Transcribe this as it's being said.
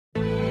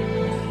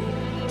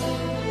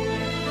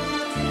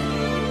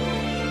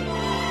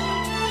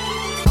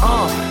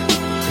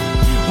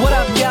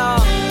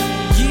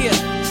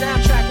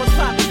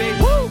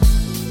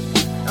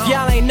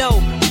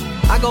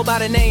go by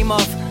the name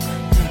of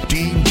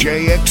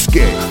DJ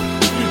Escape.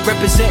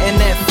 Representing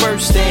that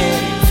first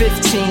and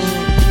 15.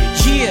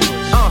 Yeah,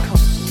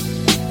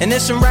 and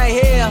this one right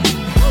here,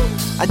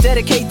 I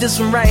dedicate this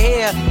one right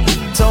here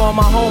to all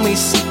my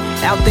homies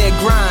out there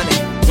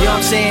grinding. You know what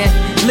I'm saying?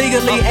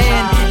 Legally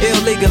and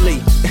illegally.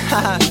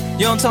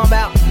 You know what I'm talking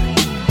about?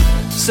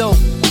 So,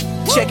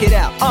 check it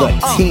out. The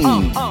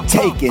team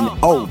taking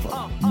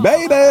over,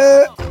 baby.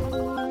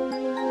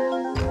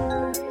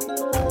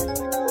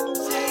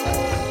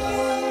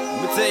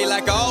 Let me tell you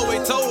like I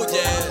always told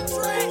ya.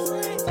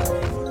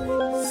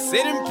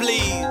 Sit and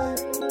please,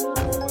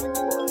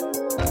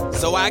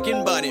 so I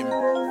can butt him.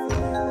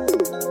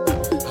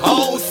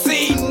 Oh,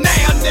 see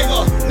now,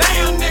 nigga,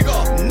 now, nigga,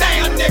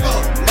 now, nigga,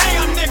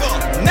 now, nigga,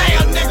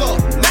 now, nigga,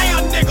 now,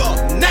 nigga,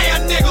 now,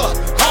 nigga.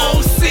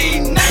 Oh, see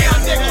now,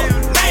 nigga,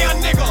 now,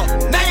 nigga,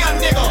 now,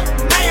 nigga,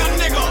 now,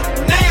 nigga,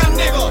 now,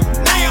 nigga,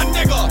 now,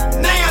 nigga,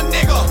 now,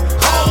 nigga.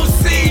 Oh,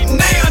 see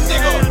now,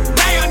 nigga,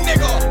 now,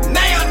 nigga,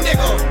 now,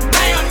 nigga,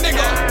 now,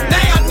 nigga,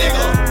 now, nigga,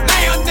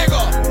 now,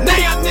 nigga,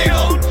 now,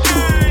 nigga.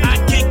 I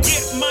can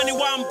get money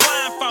while I'm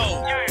blindfold.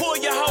 Pull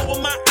your hoe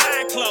with my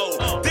eye closed.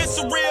 This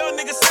a real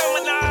nigga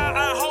seminar.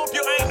 I hope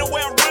you ain't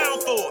nowhere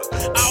around for it.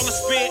 All the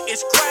spit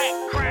is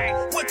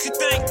crack. What you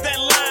think that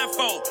line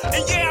for?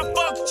 And yeah, I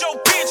fucked your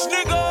bitch,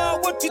 nigga.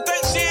 What you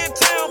think she in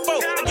town for?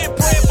 I get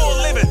bread for a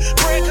living.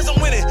 Bread cause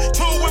I'm winning.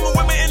 2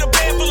 women in a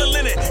bed full of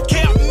linen.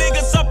 Kept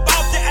niggas up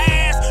off your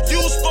ass. You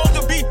supposed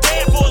to be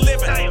dead for a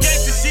living.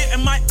 Gangsta shit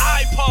in my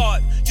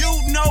iPod. You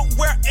know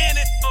we're in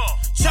it.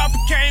 Chopper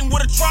came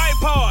with a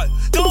tripod.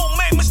 Don't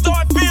make me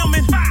start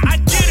filming. I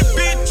get it,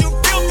 bitch. You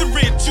filthy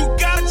rich. You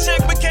got a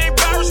check, but can't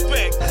buy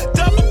respect.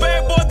 Double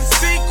bad boy, the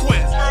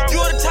sequence.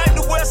 You're the type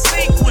to wear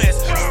sequence.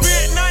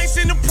 Spit nice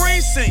in the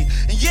precinct.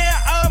 And yeah,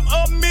 I'm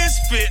a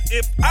misfit.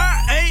 If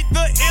I ain't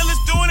the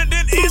illest doing it,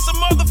 then it's a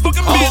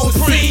motherfucking misprint.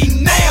 Oh, see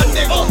now,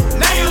 nigga,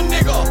 now,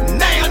 nigga,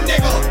 now,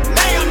 nigga,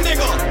 now,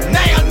 nigga,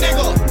 now,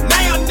 nigga,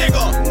 now,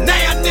 nigga,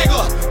 now,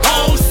 nigga.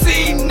 Oh,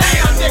 see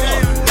now, nigga,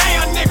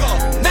 now, nigga,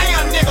 now,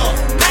 nigga,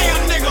 now,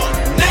 nigga,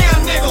 now,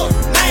 nigga,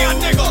 now,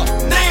 nigga,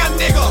 now,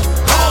 nigga.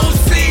 Oh,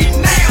 see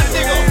now,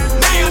 nigga,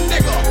 now,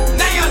 nigga,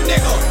 now,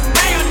 nigga,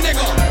 now,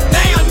 nigga,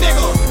 now,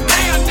 nigga,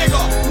 now,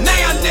 nigga,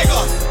 now, nigga.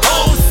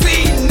 Oh,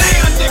 see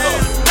now, nigga,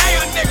 now,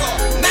 nigga,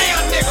 now,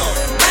 nigga,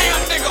 now,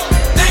 nigga,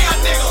 now,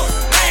 nigga,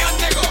 now,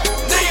 nigga,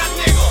 now,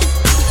 nigga.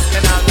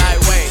 And I'm like,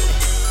 wait,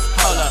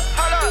 hold up,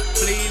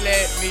 please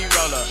let me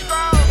roll up.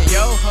 And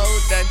yo hoe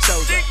done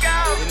chose her,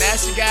 and now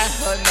she got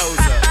her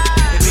nose up.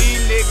 And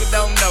these niggas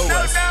don't know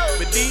us,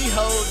 but these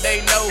hoes,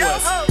 they know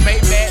us.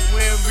 Make back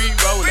when we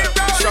roll up,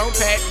 strong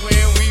pack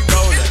when we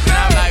roll up. And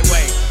I'm like,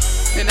 wait,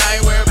 and I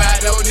ain't worried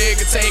about no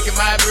nigga taking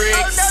my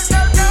bricks.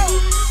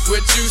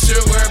 What you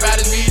should worry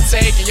about is me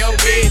taking your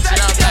bitch. And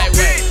I'm like,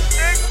 wait,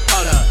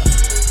 hold up,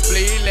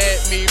 please let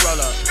me roll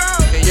up.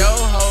 And yo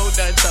hoe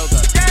done chose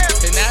her,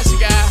 and now she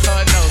got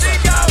her nose up.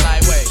 I'm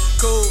like, wait,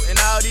 cool. And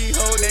all these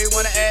hoes, they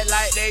wanna act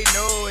like they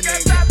know a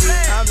nigga.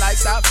 I'm like,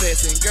 stop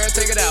flexing, girl,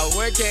 take it out.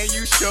 Where can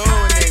you show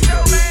a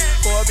nigga?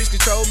 For a bitch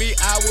control me,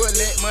 I would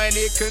let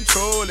money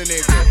control a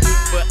nigga.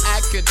 But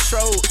I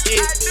control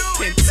it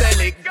until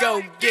it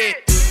go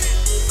get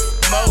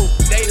more.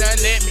 They done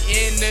let me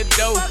in the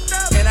door,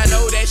 and I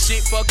know that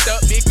shit fucked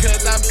up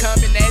because I'm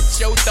coming at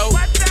your throat.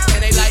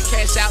 And they like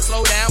cash out,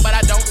 slow down, but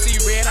I don't see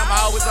red, I'm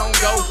always on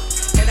go.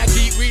 And I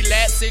keep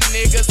relapsing,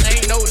 niggas,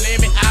 ain't no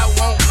limit, I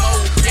want more,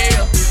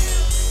 yeah.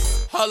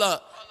 Hold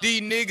up,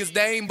 these niggas,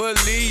 they ain't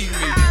believe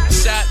me.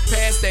 Shot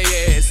past they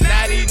ass,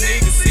 now these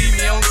niggas see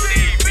me on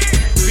TV.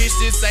 Bitch,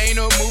 this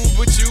ain't a move,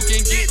 but you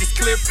can get this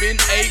clip in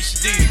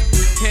HD.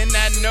 And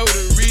I know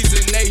the reason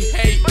they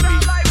hate me.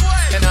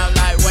 And I'm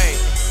like, wait,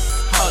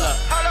 hold up,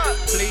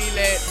 please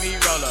let me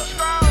roll up.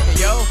 And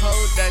yo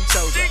hoe done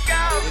chose her,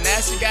 and now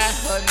she got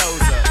her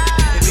nose up.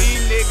 And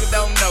these niggas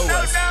don't know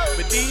us,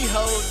 but these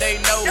hoes,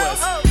 they know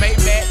us. Make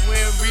back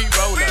when we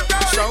roll up,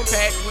 strong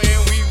pack when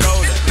we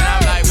roll up. And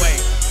I'm like, wait,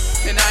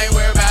 and I ain't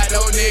worried about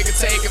no nigga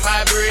taking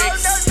my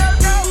bricks.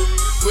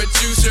 What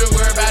you should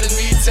worry about is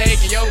me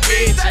taking your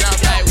bitch. And I'm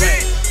like,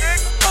 wait,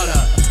 hold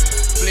up,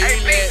 please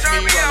let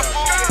me roll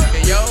up.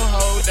 And yo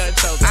hoe done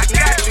chose her, and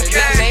now she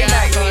got her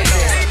nose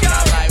up. And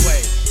I'm like,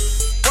 wait,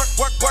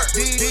 Work.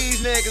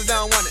 These niggas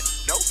don't want it.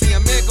 See, I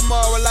make them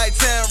all with like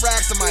 10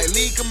 racks. I might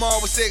leak them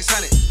all with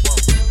 600.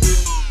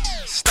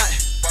 Stunt.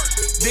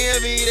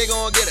 DMV, they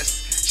gon' get us.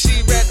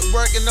 She read to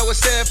work and know it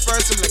said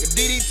first. I'm like a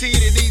DDT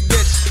to these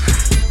bitches.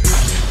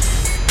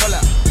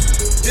 Hold up.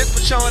 This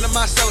Patron in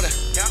my soda.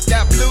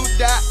 That blue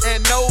dot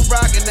and no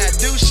rock, and that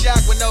douche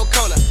shock with no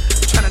cola.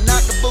 Tryna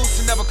knock the boots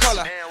and never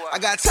color.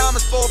 I got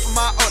Thomas Ford for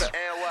my order.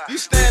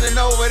 You standing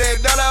over there,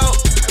 Dolo.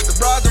 The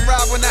bras and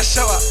rob when I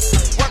show up.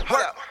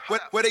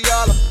 What they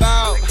all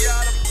about?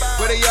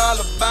 What they all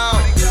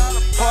about?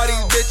 All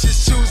these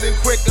bitches choosing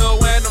quicker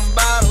when them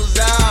bottles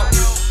out.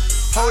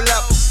 Hold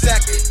up a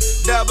second,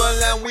 double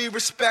and we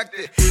respect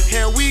it.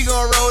 And we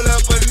gon' roll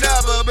up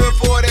another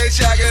before they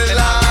check it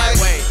like.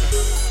 Wait,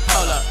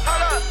 hold up,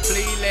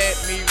 please let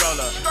me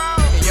roll up.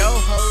 And yo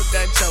hoe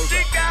done chose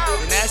her.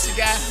 And now she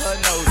got her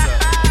nose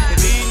up. And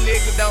these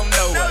niggas don't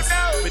know us,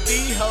 but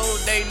these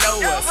hoes, they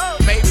know us.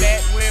 Make back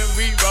when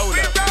we roll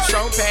up,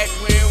 strong pack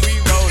when we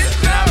roll up.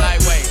 And I'm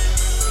like, wait,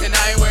 and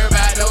I ain't worried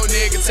about no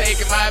nigga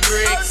taking my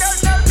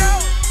bricks.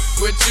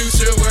 What you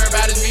should worry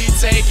about is me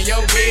taking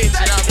your bitch.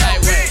 And I'm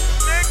like, wait,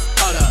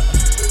 hold up,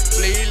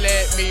 please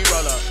let me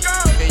roll up.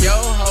 And yo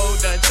hoe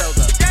done chose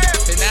her.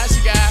 And now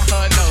she got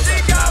her nose up.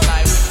 And I'm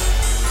like,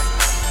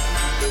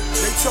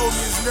 they told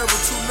me it's never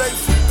too late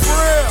for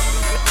prayer.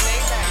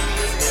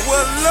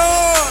 Well,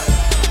 Lord,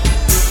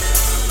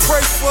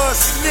 pray for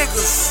us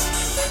niggas,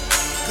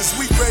 cause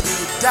we ready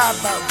to die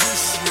about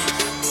this shit.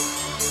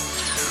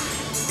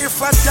 If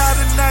I die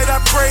tonight, I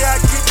pray I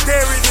get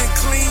buried in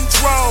clean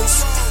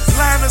drawers.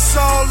 Line us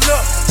all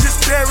up,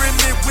 just bury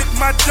me with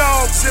my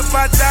dogs. If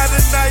I die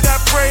tonight, I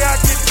pray I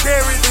get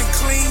buried in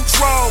clean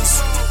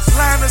drawers.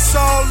 Line us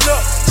all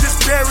up,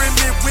 just bury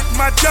me with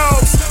my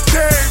dogs.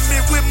 Bury me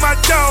with my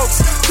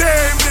dogs,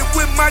 bury me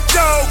with my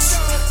dogs.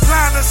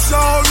 Line us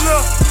all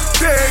up,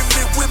 bury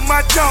me with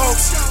my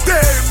dogs.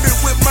 Bury me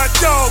with my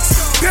dogs,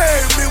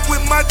 bury me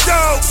with my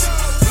dogs.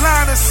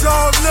 Line us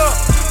all up,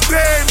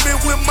 bury me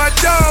with my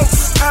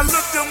dogs. I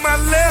look to my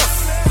left,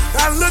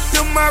 I look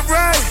to my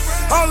right.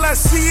 All I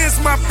see is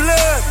my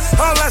blood,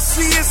 all I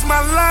see is my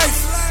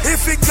life.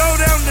 If it go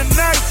down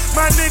tonight,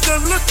 my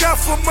nigga, look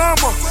out for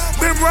mama.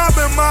 Been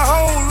robbing my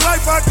whole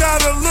life, I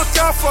gotta look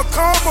out for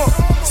karma.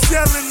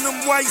 Selling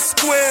them white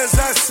squares,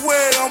 I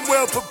swear I'm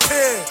well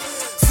prepared.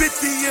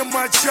 50 in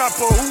my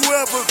chopper,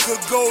 whoever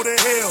could go to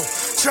hell.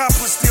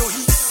 Chopper still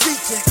heat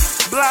seeking,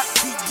 block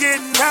keep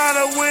getting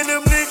hotter when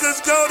them niggas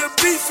go to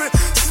beefing.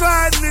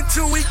 Sliding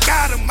until we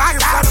got him.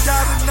 If I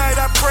die tonight,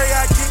 I pray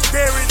I get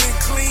buried in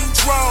clean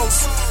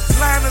drawers.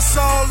 Line us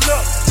all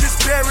up,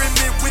 just bury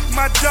me with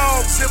my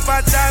dogs. If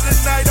I die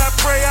tonight, I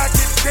pray I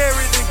get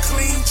buried in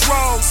clean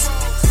drawers.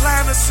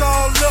 Line us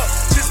all up,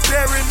 just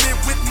bury me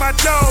with my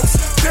dogs.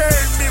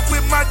 Bury me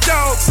with my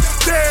dogs,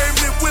 bury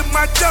me with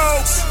my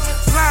dogs.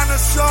 Line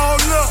us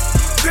all up,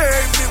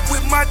 bury me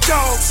with my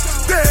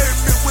dogs. Bury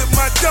me with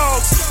my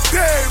dogs,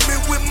 bury me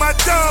with my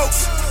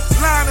dogs.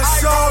 Line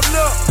us all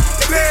up,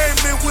 bury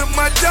me with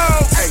my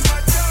dogs. Hey.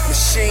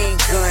 Machine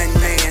gun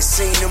man,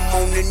 seen them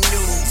on the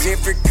news.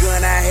 Every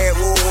gun I had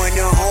was one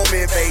a home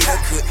invader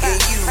couldn't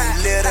use.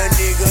 Let a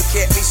nigga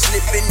catch me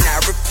slipping,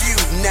 I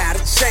refuse,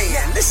 not a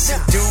chance. Listen,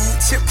 dude,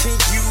 Tip can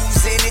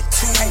use any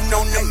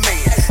tool on the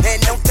man. And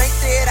don't think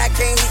that I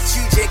can't hit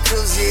you just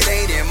cause it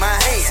ain't in my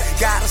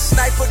hand. Got a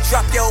sniper,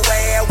 drop your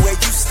ass where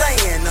you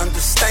stand,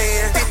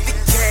 understand?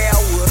 50 cal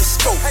with a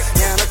scope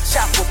and a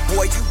chopper,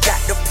 boy, you got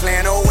the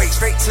plan away.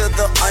 Straight to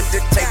the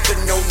undertaker,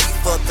 no need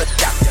for the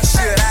doctor.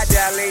 Should I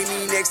die, lay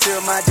me next to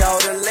my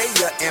daughter, lay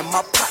her in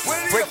my pocket.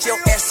 Break your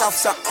ass off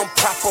something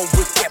proper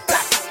with that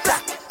block,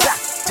 block, block.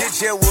 Did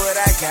you what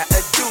I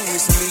gotta do?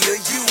 It's me or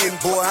you, and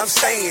boy, I'm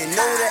staying.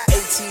 Know the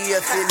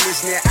ATF is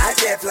listening. I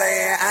just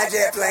playing, ay.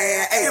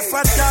 If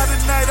I die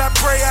tonight, I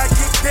pray I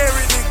get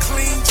buried in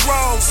clean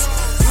drawers.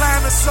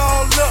 Line us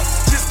all up,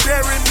 just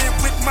bury me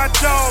with my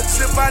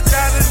dogs. If I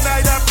die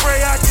tonight, I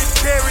pray I get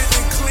buried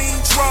in clean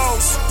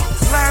drawers.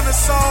 Line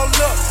us all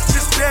up,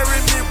 just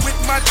bury me with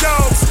my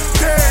dogs.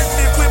 Bury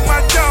me with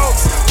my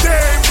dogs,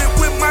 bury me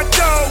with my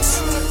dogs.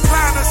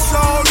 Line us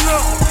all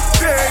up,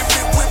 bury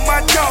me with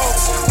my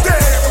dogs.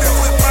 Bury me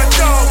with my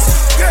dogs,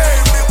 bury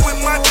me with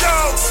my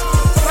dogs.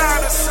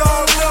 Line us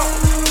all up,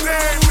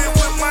 bury me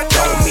with my dogs.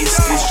 Don't miss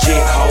this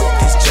jet hoe,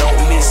 this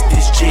don't miss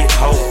this jet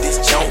hoe, this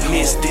don't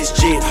miss this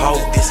jet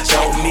hoe, this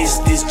don't miss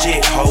this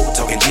jet hoe.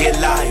 Talking dead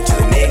life to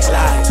the next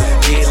life,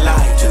 dead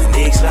life to the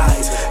next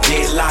life,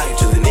 dead life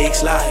to the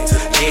next life,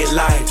 dead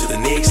life to the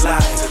next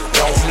life.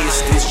 Don't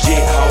miss this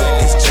jet hoe,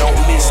 this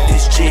don't miss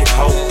this jet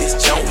hoe, this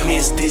don't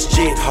miss this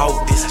jet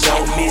hoe, this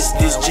don't miss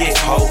this jet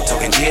hoe.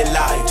 Talking dead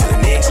life to the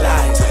next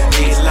life,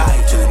 dead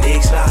life to the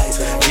next life,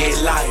 dead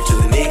life to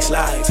the next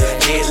life,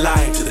 dead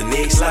life to the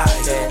next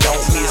life.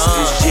 Don't miss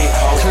this jet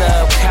hoe.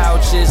 Club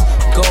couches,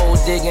 gold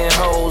digging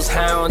hoes,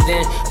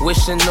 hounding,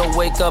 wishing to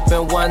wake up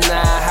in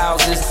one-eye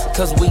houses.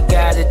 Cause we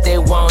got it, they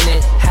want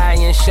it.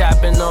 High-end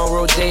shopping on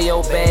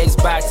Rodeo bags,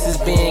 boxes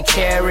being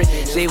carried.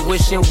 They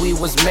wishing we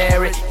was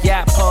married.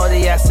 Yacht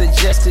party, I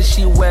suggested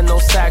she wear no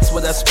socks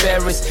with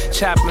Asperries.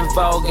 Chopping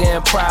vulgar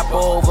and proper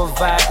over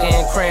vodka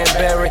and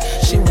cranberry.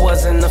 She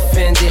wasn't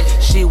offended,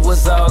 she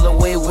was all the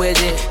way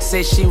with it.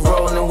 Say she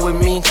rolling with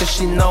me cause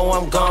she know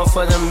I'm gone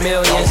for the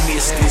millions. Don't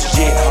miss this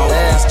jet hoe,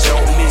 this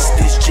don't miss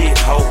this jet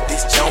hoe,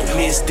 this don't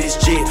miss this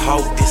jet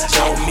hoe, this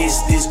don't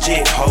miss this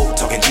jet hoe.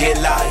 Talking dead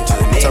life to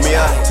the next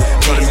life,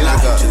 dead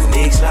life to the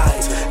next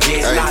life,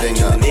 dead life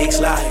to the next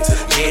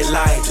life, dead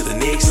life to the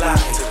next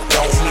life.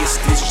 Don't miss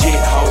this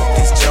jet hoe,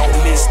 this don't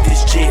miss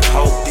this jet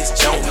hoe, this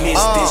don't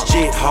miss this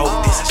jet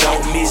hoe, this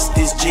don't miss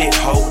this jet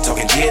hoe.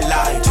 Talking dead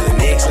life to the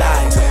next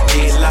life,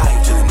 dead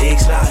life to the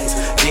next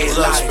life, dead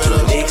life to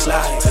the next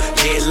life,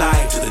 dead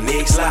life to the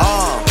next life.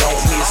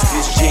 Don't miss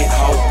this jet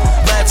hoe.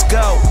 Let's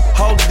go,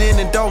 hold it in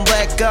and don't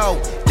let go.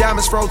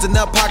 Diamonds frozen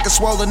up, pockets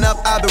swollen up.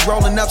 I've been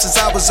rolling up since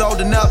I was old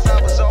enough.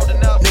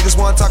 Niggas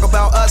wanna talk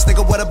about us,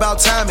 nigga, what about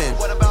timing?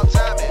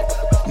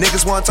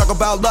 Niggas wanna talk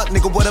about luck,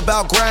 nigga, what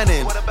about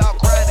grinding?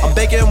 I'm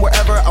baking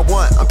wherever I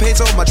want. I'm paid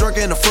so my drunk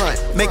in the front.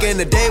 Making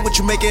a day what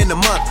you make in a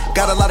month.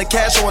 Got a lot of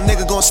cash, so a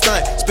nigga gon'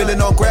 stunt.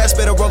 Spinning on grass,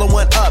 better rollin'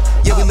 one up.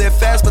 Yeah, we live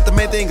fast, but the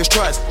main thing is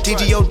trust.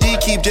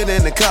 TGOD, keep gin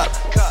in the cup.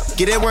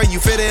 Get in where you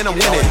fit in, I'm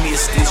winning. Don't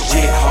miss this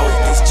jit, ho.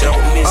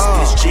 Don't miss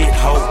this jit,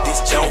 ho.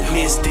 Don't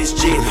miss this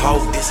jit, ho.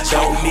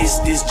 Don't miss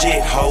this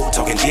jit, ho.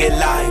 Talking jet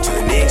life to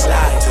the next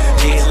life,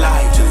 jet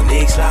life to the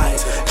next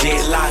life,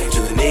 jet life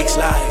to the next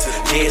life,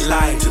 jet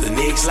life to the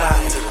next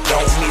life.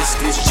 Don't miss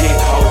this jit,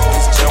 ho.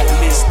 Don't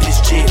miss this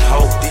jit,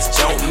 ho.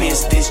 Don't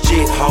miss this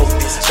jit, ho.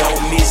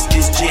 Don't miss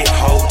this jit,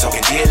 ho.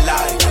 Talking jet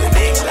life to the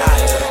next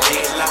life,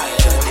 jet life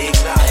to the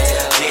next life,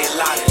 jet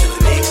life to the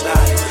next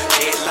life,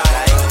 jet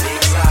life to the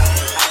next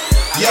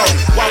life. Yo,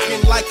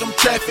 walking like I'm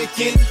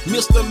trafficking,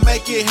 Mr.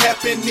 Make It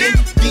Happening.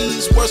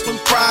 These words from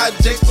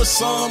projects, but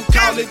some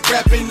call it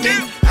rapping.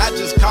 I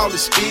just call it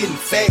spitting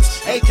facts,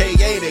 aka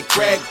that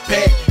crack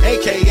pack,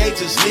 aka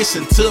just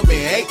listen to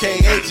me,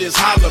 aka just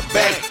holler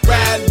back.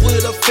 Ride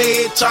with a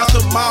fed, y'all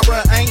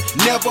tomorrow ain't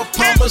never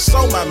promised.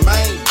 So my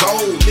main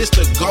goal is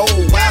to go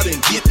out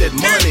and get that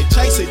money.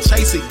 Chase it,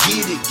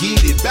 get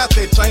it. About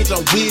that change,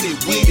 I'm with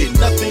it.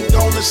 Nothing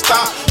gonna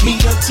stop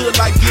me until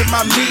I get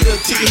my meter.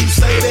 Till you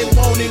say they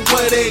want it,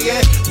 where they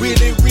at?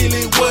 Really,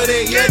 where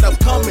they at? I'm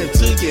coming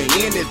to you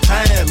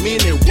anytime,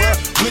 anywhere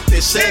with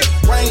this sack.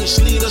 Rain,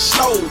 sleet, or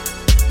snow,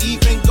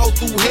 even go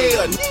through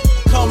hell.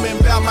 Coming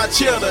about my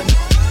cheddar,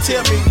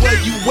 tell me where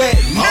you at.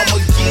 I'ma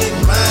get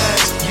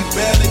mine, you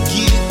better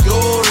get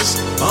yours.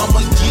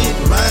 I'ma get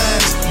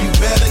mine, you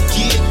better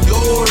get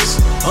yours.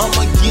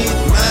 I'ma get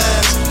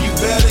mine, you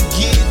better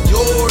get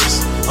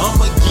yours.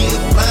 I'ma get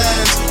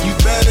mine, you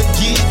better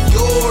get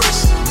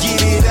yours. Get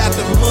it out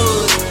the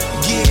mud,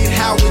 get it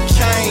how it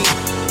came.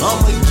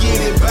 I'ma get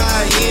it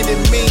by any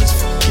means,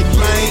 fucking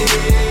man.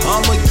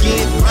 I'ma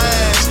get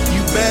mine,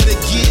 you better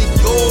get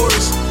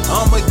yours.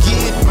 I'ma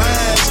get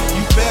mine,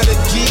 you better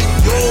get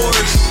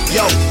yours.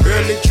 Yo,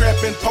 early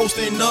trapping,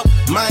 posting up,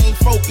 main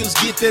focus,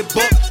 get that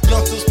buck.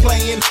 Youngsters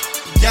playing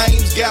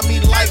games, got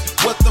me like,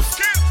 what the f?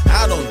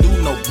 I don't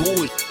do no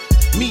bullshit.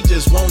 Me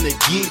just wanna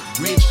get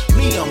rich.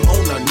 Me, I'm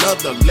on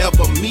another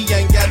level. Me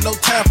ain't got no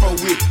time for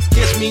it.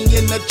 Catch me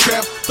in the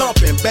trap,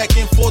 thumping back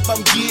and forth.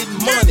 I'm getting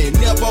money,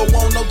 never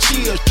want no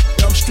chill.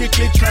 I'm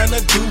strictly trying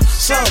to do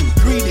something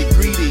greedy,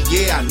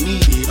 yeah, I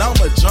need it. I'm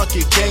a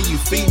junkie, can you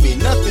feed me?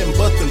 Nothing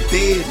but them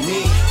dead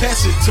men.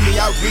 Pass it to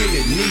me, I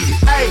really need it.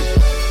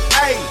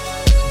 Hey,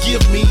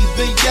 give me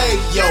the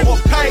yayo, or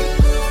pay,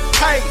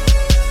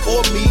 or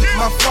me,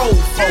 my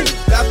fofo.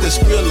 About the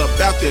spill,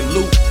 about the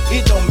loot.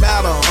 It don't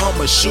matter,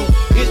 I'ma shoot.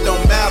 It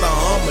don't matter,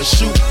 I'ma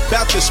shoot.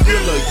 About the spill,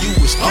 you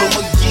was through.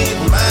 I'ma get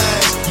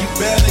mine, you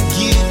better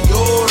get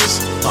yours.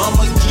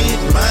 I'ma get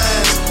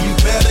mine, you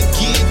better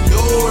get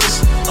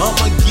yours.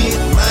 I'ma get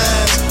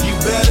mine, you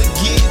better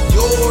get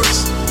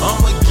yours.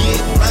 I'ma get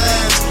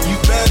mine, you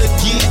better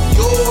get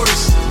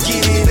yours.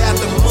 Get it out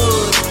the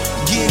mud,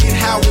 get it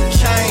how it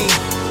came.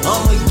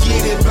 I'ma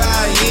get it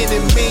by any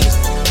means,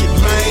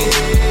 man.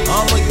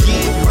 I'ma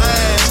get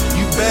mine,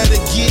 you better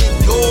get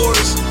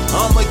yours.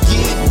 I'ma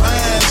get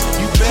mine,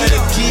 you better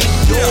get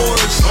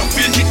yours. I'm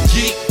finna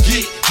get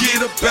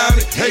about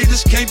it.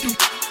 Haters can't do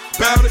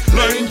about it.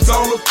 Lames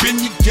all up in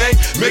your game,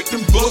 make them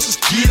bosses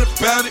get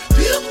about it.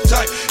 Pimp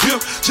tight,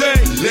 pimp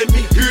chain, let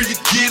me hear you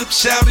get up,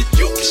 shout it.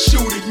 You can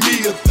shoot at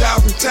me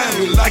 1,000 times,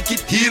 will I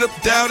get hit up,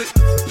 doubt it?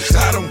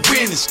 I don't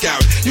win and scout.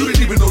 You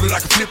didn't even know that I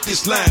could flip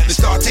this line. They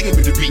start taking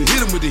me to beat, hit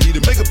them with the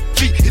heater, make a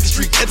beat, hit the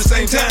street at the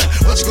same time.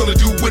 What you gonna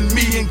do when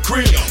me and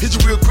Cream hit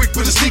you real quick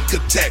with a sneak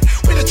attack?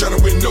 We not trying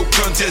to win no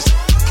contest.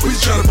 We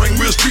just trying to bring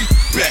real street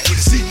back with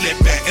the seat let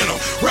back. And I'm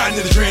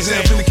riding in the Trans Am,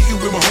 finna kick it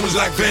with my homies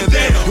like Van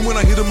Damme. And when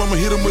I hit him, I'ma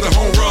hit him with a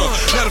home run.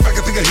 Matter of fact,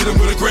 I think I hit him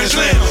with a grand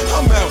slam.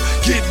 I'm out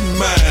getting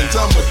mines,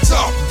 I'm a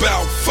top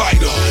bout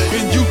fighter.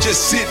 And you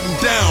just sitting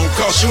down,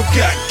 cause you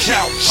got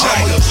couch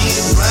I'ma get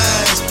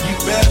mine, you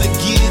better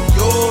get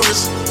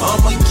yours.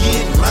 I'ma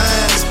get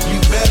mine, you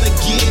better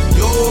get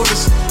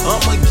yours.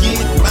 I'ma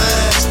get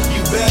mine,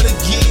 you better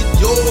get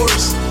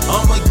yours.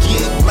 I'ma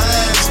get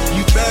mine,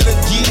 you better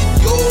get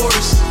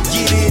yours.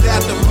 Get it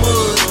out the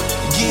mud,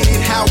 get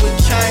it how it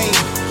came.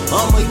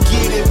 I'ma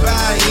get it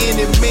by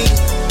any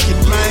means,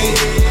 man.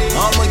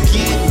 I'ma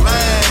get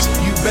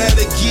mine, you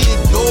better get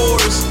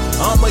yours.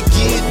 I'ma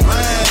get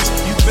mine,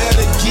 you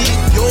better get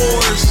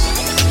yours.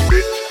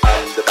 Bitch,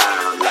 I'm the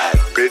bound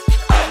like bitch,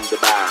 I'm the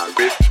bound,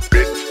 bitch,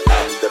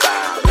 I'm the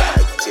bound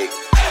like tick,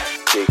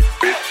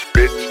 bitch,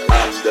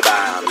 I'm the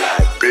bound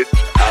like bitch,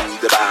 I'm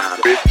the bound,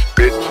 bitch,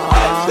 I'm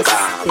the bound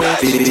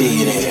like tick,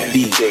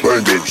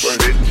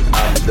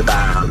 I'm the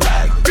bound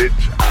like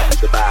bitch, I'm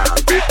the bound,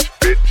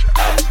 bitch,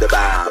 I'm the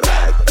bound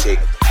like tick,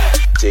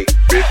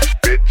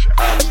 bitch,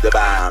 I'm the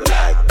bound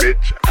like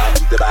bitch, I'm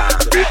the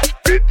bound,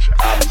 bitch,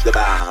 I'm the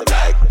bound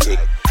like tick,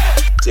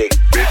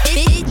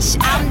 bitch,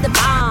 I'm the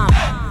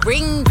bomb.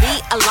 Ring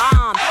the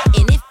alarm,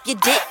 and if you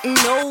didn't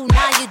know,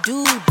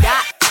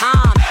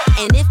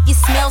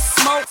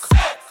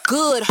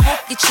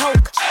 you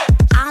choke.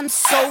 I'm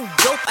so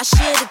dope, I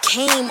should've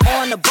came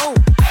on a boat.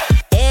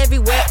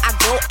 Everywhere I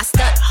go, I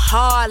stunt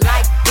hard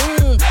like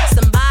boom.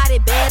 Somebody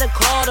better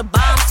call the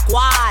bomb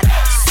squad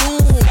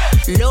soon.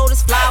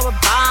 Lotus flower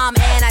bomb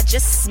and I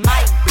just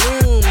might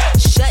bloom.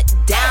 Shut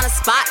down a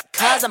spot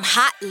cause I'm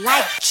hot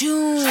like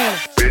June.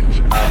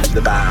 Bitch, I'm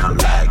the bomb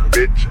like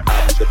bitch,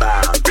 I'm the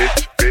bomb.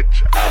 Bitch,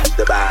 bitch, I'm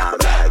the bomb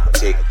like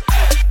tick,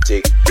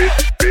 tick.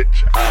 Bitch,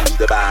 bitch, I'm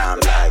the bomb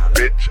like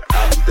bitch,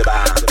 I'm the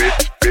bomb.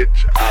 Bitch,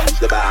 bitch, I'm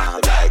the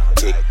bomb like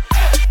tick,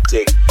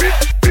 tick.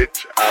 Bitch,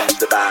 bitch, I'm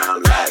the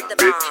bomb like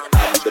bitch,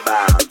 I'm the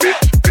bomb.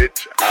 Bitch,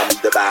 bitch, I'm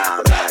the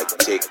bomb like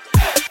tick,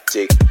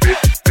 tick.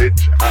 Bitch,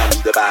 bitch, I'm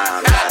the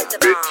bomb like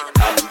bitch,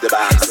 I'm the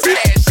bomb.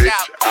 Bitch,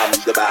 bitch, I'm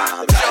the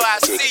bomb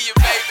like tick,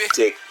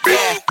 tick.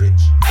 Bitch,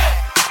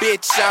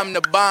 bitch, I'm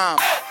the bomb.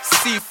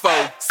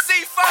 C4.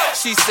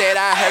 She said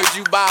I heard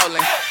you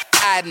ballin'.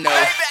 I know.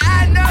 Baby,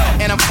 I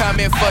know. And I'm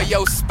coming for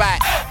your spot.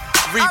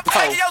 Repo. I'm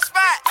taking your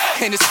spot.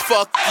 And it's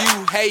fuck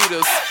you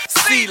haters.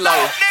 CeeLo.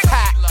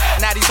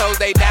 Now these hoes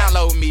they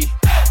download me.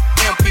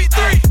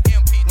 MP3.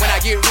 When I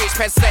get rich,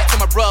 pass that to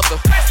my brother.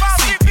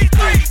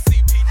 CP3.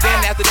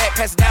 Then after that,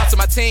 pass it down to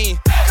my team.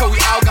 Cause we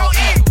all gon'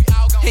 eat.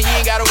 And you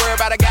ain't gotta worry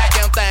about a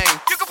goddamn thing.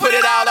 You can put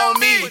it all on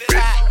me.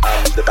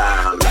 I'm the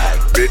bomb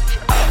like bitch,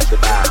 I'm the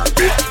bomb.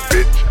 Bitch,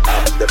 bitch,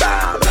 I'm the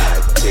bomb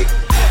like tick,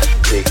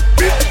 tick.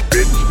 Bitch,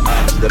 bitch,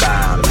 I'm the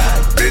bomb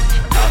like bitch,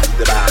 I'm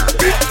the bomb.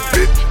 Bitch,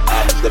 bitch,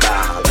 I'm the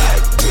bomb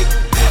like tick,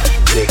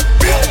 tick.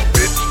 Bitch,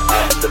 bitch,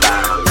 I'm the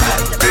bomb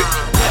like bitch,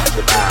 I'm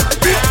the bomb.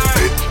 Bitch,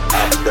 bitch,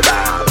 I'm the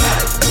bomb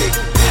like tick,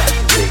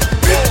 tick.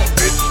 Bitch,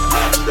 bitch,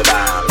 I'm the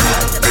bomb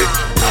like bitch,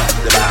 I'm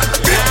the bomb.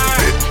 Bitch,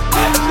 bitch,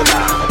 I'm the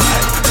bomb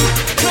like tick.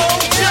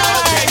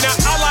 Okay, now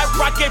I like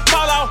rocket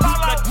polo.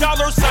 The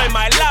dollar sign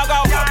my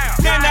logo.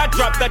 Then I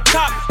drop the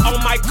top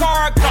on my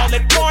car, call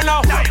it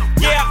porno.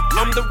 Yeah,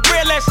 I'm the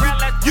realest.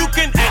 You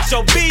can ask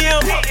your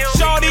BM.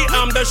 Shorty,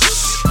 I'm the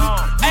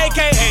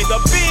aka the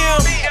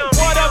BM.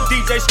 What up,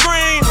 DJ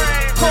Scream?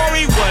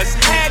 Corey, what's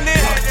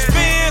happening?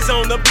 Spins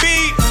on the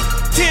beat.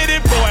 Titty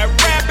boy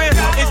rapping.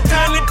 It's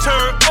time to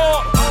turn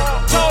up.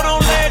 Told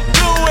him let's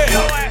do it.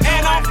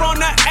 And I'm from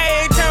the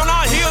A-town.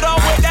 I healed up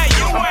with that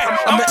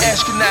U.S. I'm an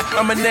astronaut,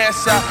 I'm a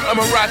NASA, I'm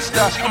a rock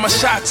star, I'm a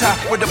shot top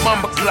with a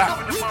bumper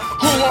clock.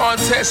 Who wanna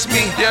test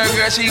me? Your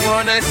girl, she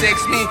wanna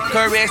sex me,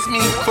 caress me.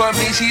 For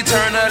me, she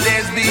turn a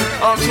lesbian.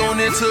 I'm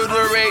tuned into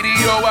the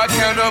radio, I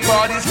count up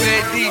all these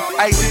 50.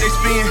 I see they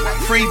spin,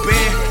 free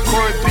band,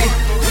 Corey B,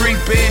 free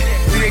band,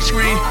 they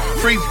scream,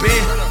 free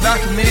band, knock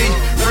a million,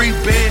 free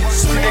band,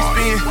 they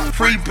spin,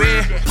 free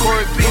band,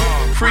 Corey B,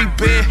 free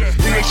band,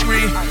 they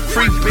scream,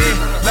 free band,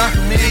 knock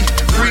a million,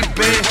 free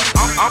band.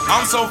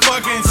 I'm so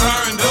fucking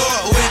turned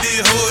up with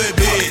this hood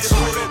bitch.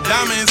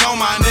 Diamonds on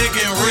my neck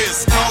and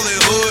wrist, call it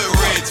hood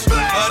rich.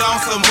 But on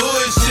some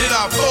hood shit,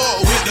 I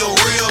fuck with the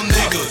real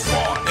niggas.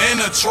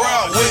 In the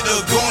trap with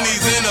the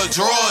goonies and the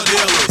drug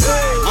dealers.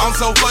 I'm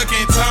so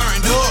fucking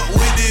turned up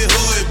with this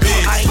hood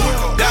bitch.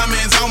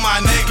 Diamonds on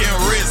my neck and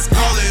wrist,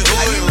 call it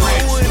hood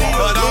rich.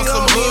 But on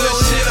some hood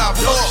shit, I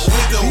fuck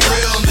with the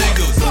real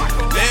niggas.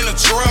 In the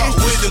trap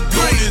with the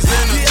goonies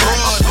and the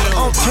drug dealers.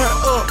 I'm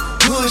turned up.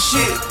 Hood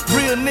shit,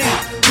 real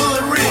nigga,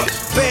 hood rich.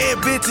 Bad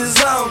bitches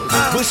on,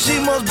 but she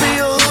must be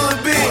a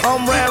hood bitch.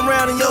 I'm riding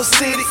around in your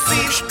city,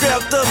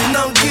 strapped up and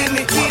I'm getting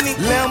it.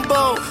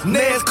 Lambo,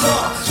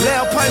 NASCAR,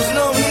 loud pipes and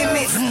I'm hitting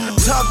it.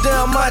 Top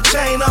down my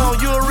chain on,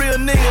 you a real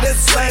nigga,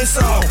 that's the same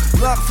song.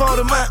 Block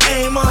 40, my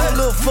aim on,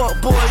 little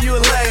fuck boy, you a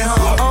lay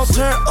home. I'm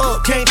turned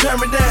up, can't turn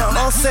me down.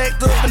 I'm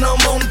sacked up and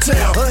I'm on the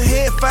town. Her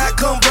head fire,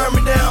 come burn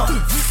me down.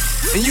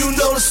 And you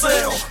know the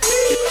sound.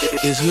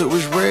 It's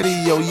Hoodrich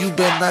Radio, you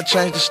better not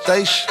change the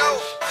station.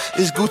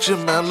 It's Gucci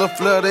Man, Lil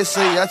Fleur, they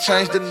say I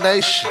changed the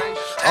nation.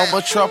 I'm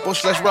a trapper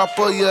 /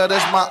 rapper, yeah,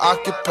 that's my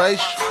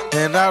occupation.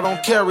 And I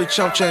don't carry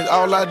chump change,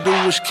 all I do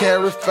is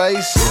carry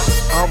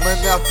faces. I'm an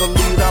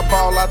athlete, I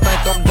ball, I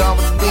think I'm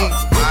Dominique.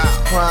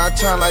 Prime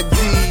time like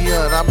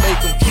Dion, I make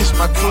them kiss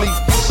my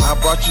cleats. I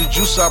brought you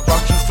juice, I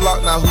brought you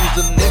flock, now who's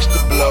the next to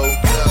blow?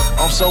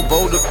 I'm so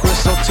bold, Chris,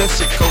 so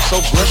Texaco,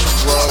 so brush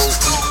and roll.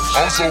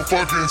 I'm so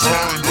fucking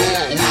turned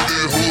up with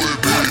this hood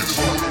bitch.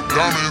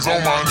 Diamonds on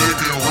my neck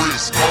and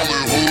wrist, call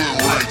it hood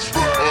rich.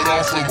 But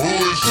on some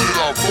hood shit,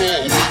 I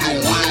fuck with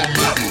the real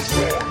niggas.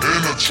 In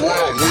the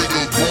trap with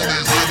the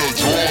goonies and the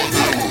drug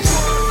dealers.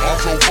 I'm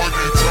so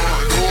fucking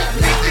turned up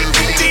with this hood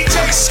bitch.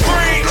 DJ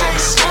Scream,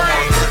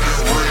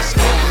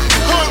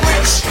 hood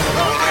rich,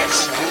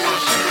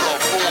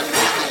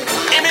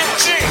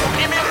 MMG.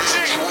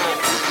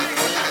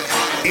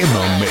 In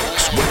the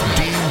mix with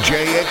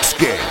DJ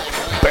Escape.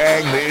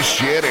 Bang this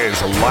shit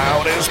as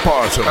loud as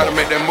possible. Gotta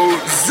make that move.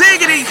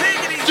 Ziggity!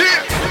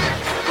 Yeah!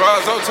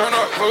 Razo, turn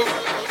up, fool.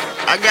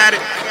 I got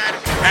it.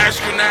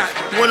 Astronaut.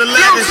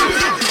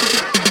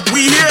 111.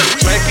 We here.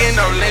 Drinking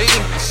no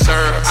lady,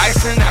 sir.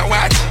 Ice in that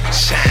watch.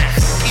 Shine.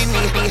 Give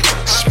me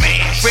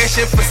smash. Fresh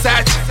in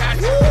Versace.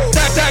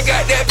 Tata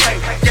got that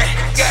paper. Yeah.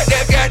 Got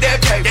that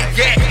paper.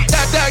 Yeah.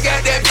 Tata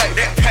got that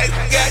paper.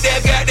 Got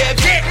that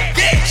paper.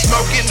 Yeah.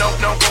 Smoking no.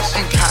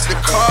 I'm got the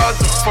cars,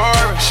 the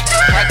forest.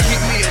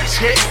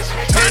 check.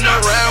 Turn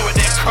around with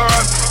that car.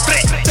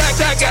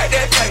 I got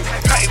that paper.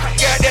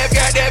 Got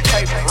that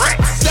paper.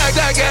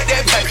 I got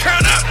that paper.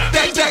 Count up.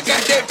 I got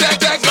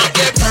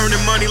that.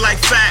 Turning money like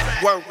fat.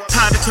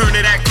 Time to turn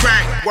to that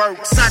crack.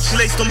 Sachi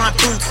laced on my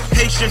boots.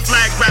 Haitian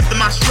flag wrapped in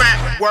my strap.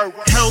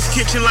 Hell's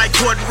Kitchen like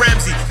Gordon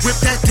Ramsay. Whip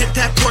that, dip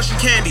that portion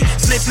candy.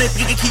 Snip,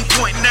 you can keep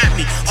pointing at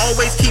me.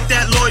 Always keep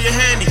that lawyer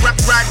handy.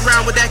 Ride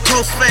around with that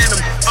Ghost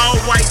Phantom. All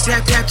white,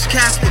 dap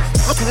Casper.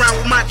 Up around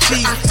with my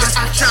cheese.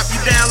 I chop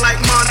you down like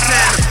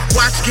Montana.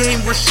 Watch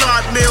game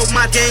Rashad Mill.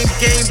 My game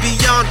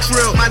beyond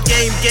trill. My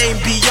game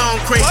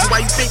beyond crazy.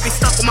 Why you think they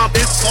stuck on my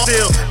bitch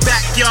still?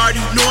 Backyard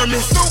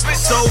enormous.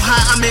 So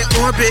high I'm in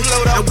orbit.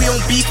 And we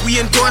don't beef, we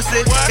endorse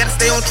it. Gotta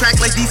stay on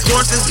track like these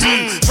horses.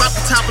 Drop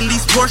the top on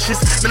these Porsches.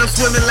 Man, I'm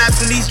swimming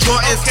laps in these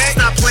Jordans.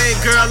 Stop playing,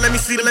 girl. Let me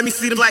see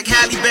them like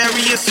Halle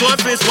Berry and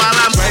Swordfish while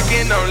I'm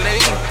working on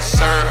lean.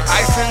 Serve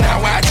ice and I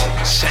watch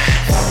it shine.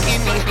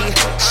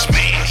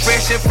 Smash.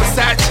 Fresh and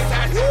Versace.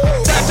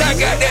 I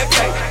got that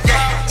paper.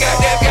 Got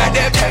that paper.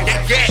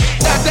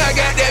 I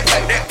got that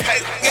paper.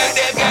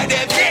 Got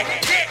that paper.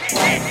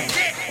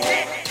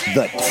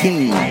 The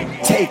team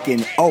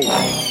taking over,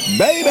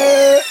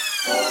 baby.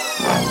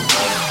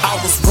 I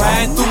was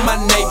riding through my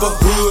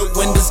neighborhood,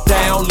 windows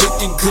down,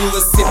 looking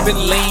good,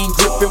 sipping lean,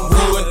 dripping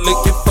wood,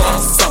 looking for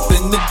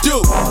something to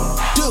do.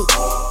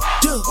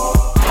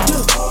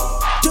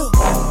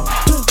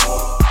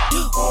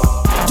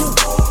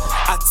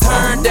 I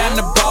turned down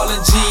the ball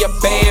and G, a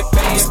bad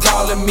was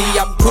calling me.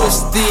 I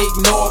pushed the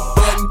ignore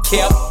button,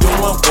 kept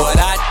doing what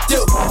I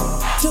do.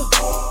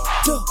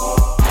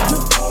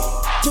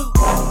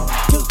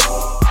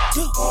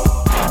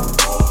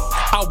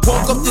 I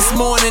woke up this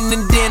morning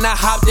and then I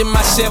hopped in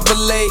my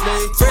Chevrolet.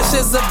 Fresh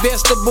as a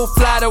vegetable,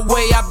 fly the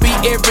way I be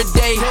every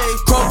day.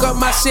 Croak up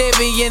my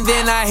Chevy and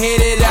then I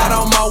headed out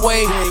on my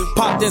way.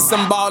 Popped in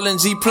some ball and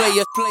G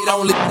players, played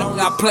only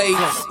I played.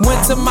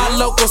 Went to my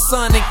local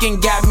Sonic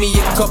and got me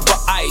a cup of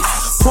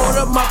ice. Poured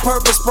up my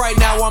purple Sprite,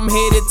 now I'm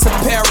headed to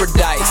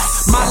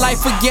paradise. My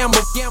life a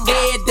gamble,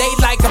 every day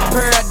like a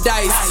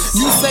paradise.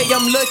 You say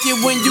I'm lucky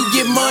when you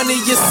get money,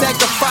 you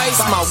sacrifice.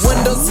 My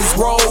windows is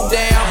rolled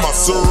down, my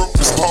syrup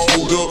is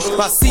cold up.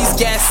 My seats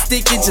got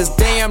sticky, just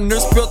damn near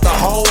spilled the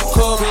whole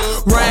cup.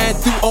 Ran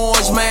through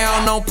Orange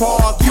Mound on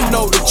Park, you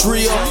know the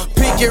drill.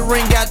 Picket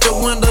ring out the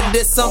window,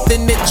 there's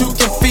something that you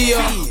can feel.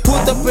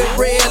 Put up at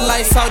red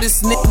lights, saw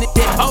this nigga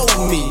that owe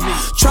me.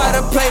 Try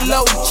to play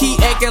low key,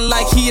 acting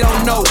like he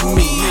don't know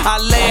me.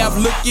 I laughed,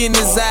 look in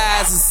his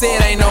eyes and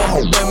said ain't no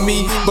hope in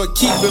me. But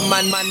keep in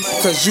mind,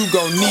 cause you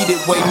gon' need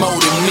it way more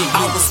than me.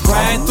 I was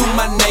riding through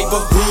my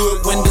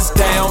neighborhood, windows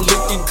down,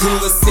 looking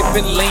good,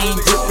 sipping lean,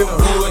 dripping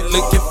wood,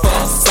 looking for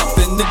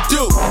something to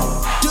do.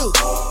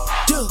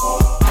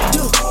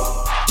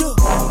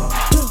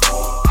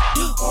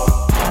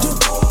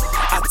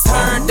 I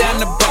turned down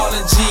the ball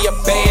and G, a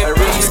bad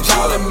bitch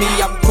calling me.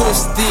 I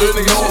pushed the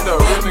ignore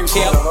button,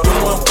 kept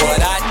doing what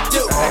I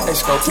do. Hey,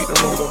 Scope, keep them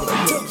niggas over there.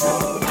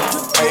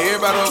 Hey,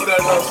 everybody over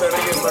there knows that they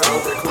get money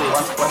over there. Cool,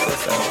 watch that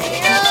sound.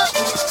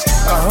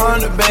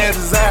 100 bands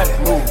is out it.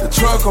 The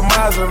truck of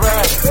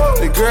Maserati.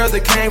 The girl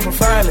that came from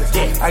finance.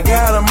 I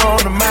got them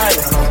on the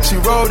mileage. She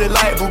rode it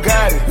like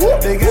Bugatti.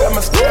 They got my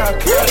style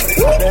cut.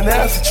 And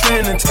that's a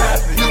trending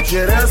topic.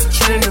 Yeah, that's a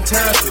trending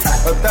topic.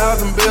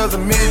 1,000 bills a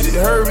midget.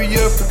 Hurry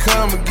up and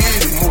come and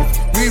get it.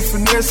 We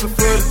finesse for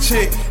the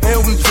chick. And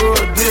we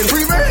drug dealers.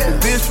 The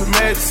bitch from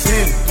Magic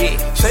City.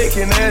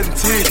 Shaking ass and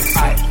titties.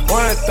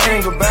 One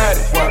thing about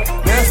it.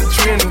 That's a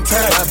trending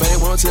topic. My babe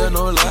won't tell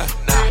no lie.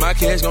 My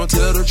cash gon'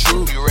 tell the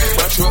truth.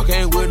 My truck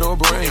ain't with no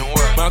brain.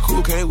 My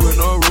coupe ain't with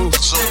no roof.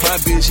 My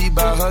bitch, she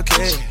bout her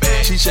cash.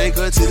 She shake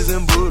her titties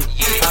and booty.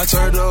 I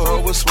turned her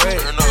over swag.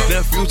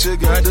 That Future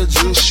got the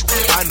juice.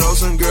 I know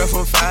some girl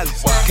from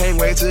Phillies. Can't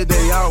wait till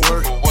they all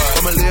work.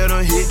 I'ma let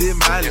them hit the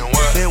mileage.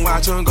 Then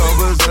watch them go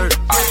berserk.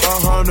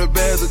 100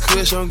 bags of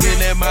kush, I'm getting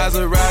that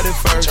Maserati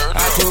first.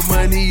 I put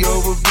money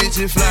over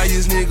bitches,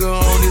 flyest nigga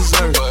on this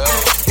earth.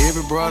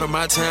 Every broad on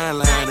my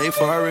timeline, they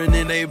foreign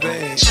in they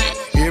bag.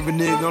 Every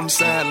nigga on the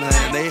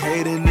sideline, they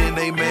hating and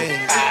they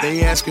mad.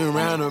 They asking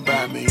around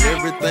about me,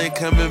 everything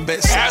coming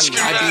back silent.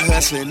 I be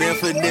hustling and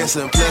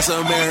finessing, plus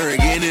I'm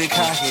arrogant and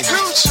cocky.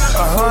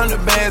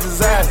 100 bands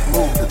is out it.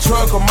 The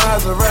truck of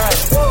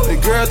Maserati. The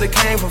girl that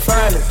came from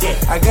finance.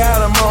 I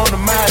got them on the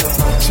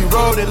mileage. She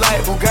rode it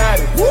like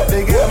Bugatti.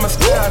 They got my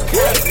style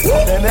cut.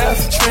 And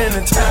that's a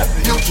trending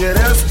topic. Yeah,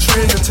 that's a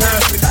trending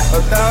topic.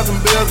 1,000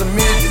 bills a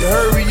midget.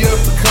 Hurry up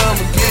and come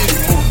and get it.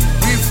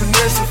 We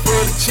finesse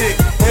for the chick.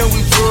 And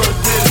we drug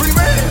dealers.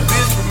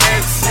 Bitch from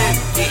Magic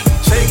City.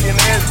 Shaking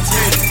ass and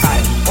titties.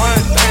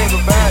 One thing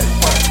about it.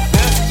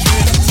 That's a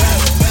trending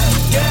topic.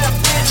 Yeah,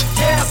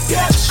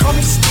 bitch, call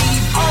me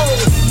Steve O.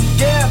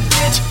 Yeah,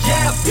 bitch,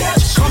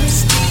 call me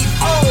Steve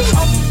O.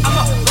 I'm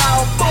a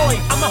wild boy.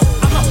 I'm a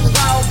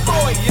wild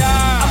boy.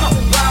 Yeah, I'm a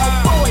wild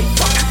boy.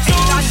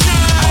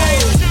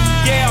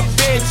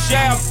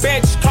 Yeah,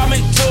 bitch, call me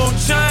 2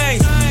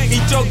 Chainz.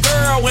 Eat your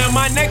girl and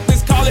my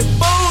necklace, call it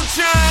food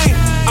chain.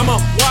 I'm a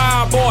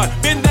wild boy,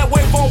 been that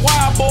way for a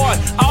while, boy. hard.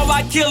 All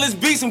I kill is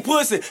beats and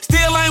pussy.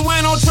 Still ain't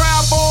went on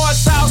trial for it.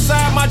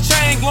 Southside, my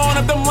chain glowing.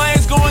 If them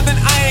lanes going, then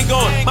I ain't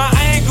going. My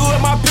ain't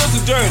good, my pills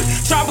are dirty.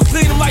 Chopper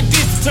clean them like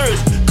dish detergent.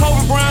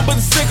 Kobe Bryant, but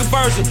the sicker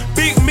version.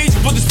 Big Meech,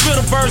 but the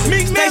spitter version.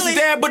 Stacey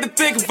Dad, but the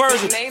thicker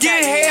version.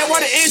 Get head while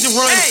the engine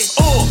runs.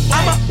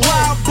 I'm a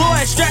wild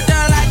boy, strapped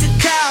down like a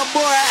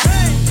cowboy.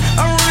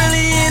 I'm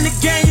really in the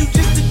game, you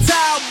just a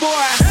towel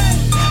boy.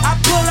 I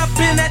pull up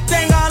in that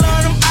thing, all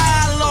of them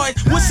alloys.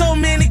 With so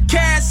many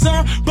cats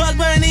on, Bugs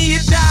Bunny, you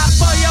die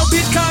for. Yo,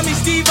 bitch call me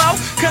Steve-O,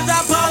 cause I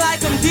ball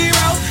like them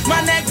D-Ro.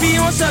 My neck be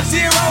on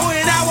Sub-Zero,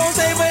 and I won't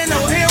save it no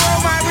hero.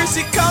 My wrist,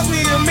 it cost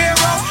me a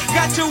mirror.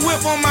 Got your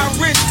whip on my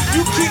wrist.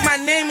 You keep my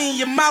name in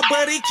your mouth,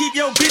 buddy. Keep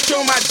your bitch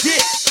on my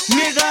dick,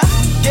 nigga.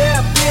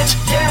 Yeah, bitch,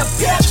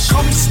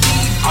 call me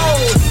Steve-O.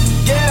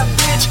 Yeah,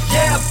 bitch,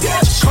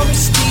 call me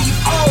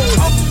Steve-O.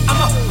 I'm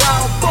a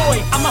wild boy,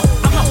 I'm a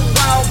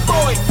wild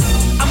boy.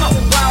 I'm a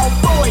wild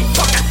boy,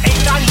 fuck,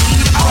 I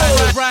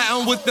need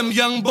Riding with them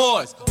young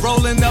boys,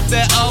 rolling up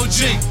that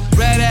OG.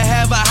 Rather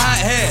have a hot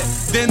head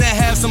than to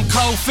have some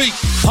cold feet.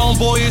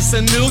 Homeboy, it's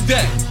a new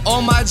day.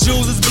 All my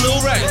jewels is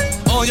Blu-ray.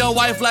 On your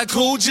wife like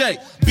Cool J.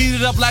 Beat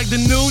it up like the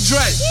new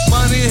Dre.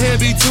 Money here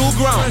be too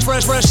grown.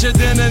 Fresher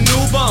than a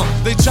newborn.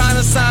 They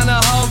tryna sign a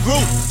whole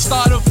group.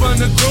 Started from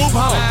the group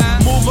home.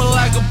 Moving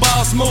like a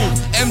boss move.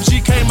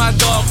 MGK my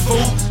dog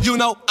food. You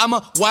know I'm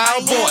a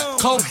wild boy.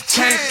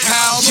 Cocaine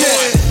cowboy.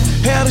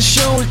 Yeah, had a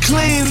show in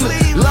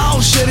Cleveland. Law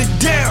shut it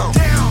down.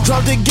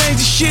 Drop that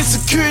gangsta shit.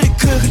 Security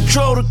could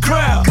control the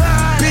crowd.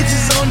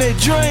 Bitches on that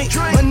drink.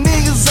 My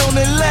niggas on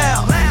that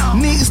loud.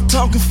 Niggas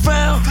talking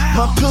foul.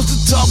 My pistol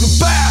talking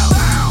bow.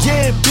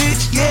 Yeah,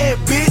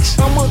 bitch,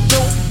 I'm a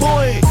dope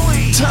boy.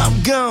 Top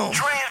Gun,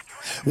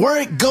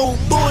 where it go,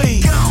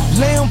 boy?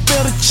 Lamb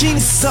fettuccine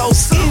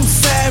sauce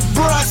inside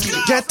broccoli.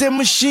 Got that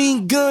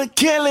machine gun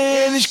killing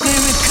and it's screaming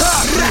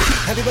cock.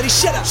 Everybody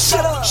shut up.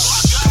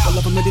 Couple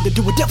of them ready to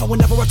do a devil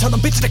whenever I tell them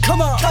bitches to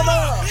come on.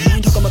 I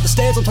ain't talking about the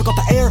stairs, I'm talking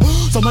about the air.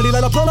 Somebody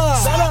let up roll up.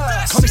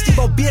 Call me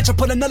Steve-O, bitch, I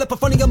put a nut up in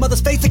front of your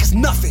mother's face like it's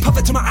nothing. Puff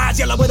it to my eyes,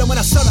 yellow with them when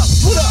I shut up.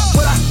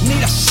 What I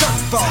need a shirt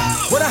for?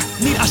 What I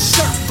need a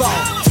shirt for?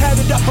 Tear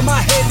it up from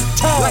my head to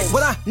toe. Like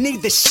what I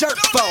need this shirt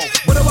for?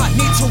 What do I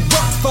need to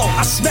work for?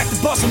 I smack the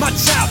boss of my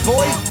child,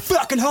 boy.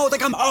 Fucking hoes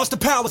like I'm Austin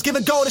Powers,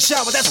 giving gold a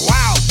shower, that's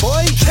wild,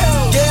 boy.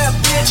 Yeah,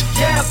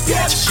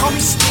 bitch, call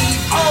me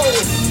Steve-O.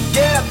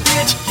 Yeah,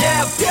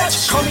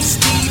 bitch, call me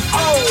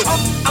Steve-O.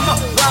 I'm a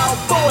wild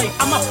boy,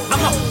 I'm a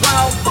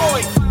wild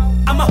boy.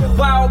 I'm a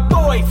wild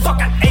boy, fuck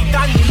I ain't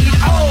I need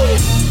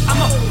I'm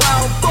a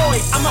wild boy,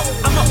 I'm a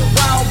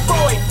wild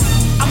boy.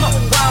 I'm a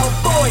wild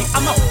boy,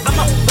 I'm a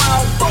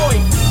wild boy.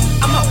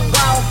 I'm a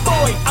wild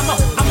boy, I'm a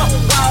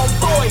wild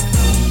boy.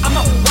 I'm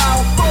a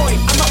wild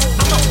boy,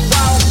 I'm a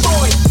wild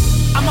boy.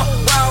 I'm a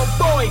wild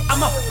boy,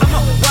 I'm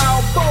a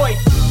wild boy.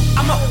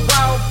 I'm a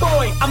wild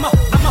boy, I'm a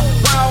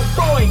wild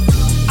boy.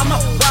 I'm a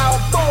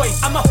wild boy,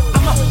 I'm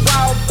a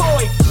wild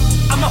boy.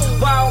 I'm a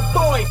wild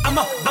boy, I'm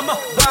a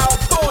wild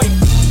boy.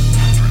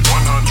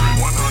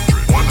 100,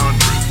 100,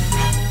 100,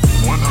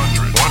 100,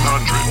 100,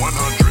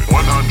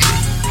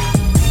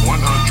 100,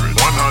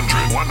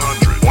 100, 100, 100, 100,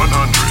 100,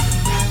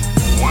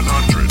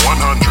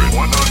 100, 100, 100,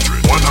 100,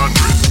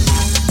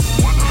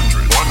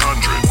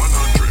 100,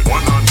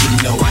 100. You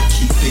know I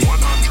keep it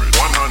 100,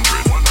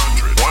 100,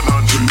 100,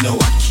 100. You know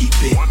I keep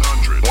it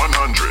 100,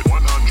 100,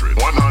 100,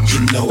 100. You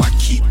know I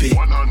keep it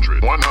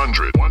 100,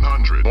 100,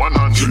 100,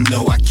 100. You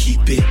know I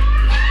keep it.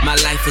 My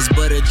life is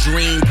but a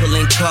dream,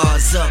 pulling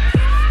cars up.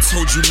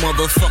 Told you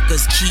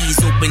motherfuckers, keys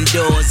open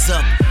doors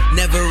up.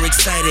 Never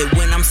excited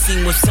when I'm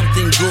seen with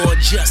something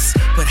gorgeous.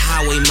 Put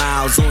highway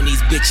miles on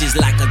these bitches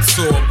like a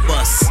tour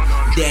bus.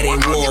 Daddy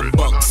wore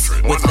bucks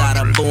without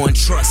a born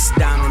trust.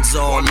 Diamonds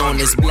all on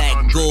this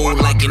black gold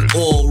like an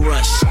oil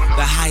rush.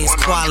 The highest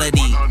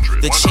quality,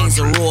 the chains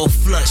are all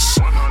flush.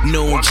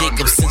 Known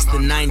Jacob since the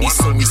 90s,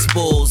 so he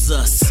spoils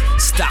us.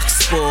 Stock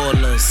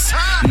spoilers,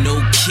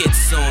 no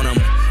kits on them.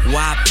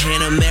 Why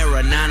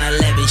Panamera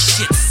 911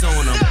 shits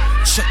on them.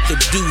 Chuck the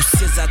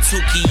deuces, I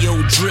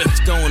Tokyo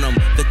drift on them.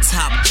 The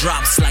top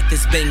drops like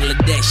this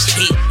Bangladesh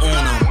hit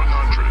on them.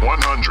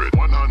 100,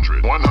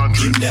 100, 100.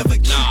 You never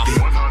keep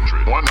it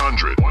 100,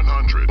 100,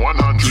 100,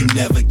 100. You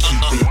never keep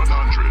it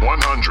 100,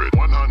 100,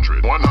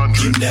 100,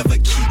 100. You never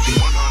keep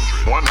it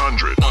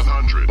 100,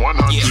 100,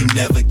 100. You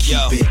never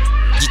keep it.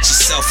 Get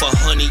yourself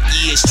 100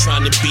 years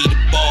trying to be the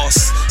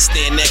boss.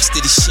 Stand next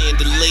to the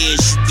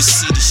chandeliers, you can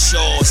see the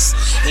shores.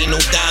 Ain't no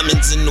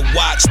diamonds in the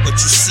watch, but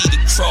you see the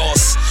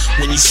cross.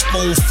 When you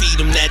spoon feed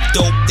them that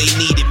dope, they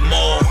need it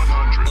more.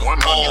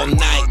 All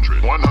night,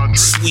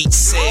 sweet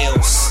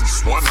sales,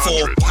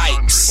 4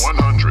 pipes,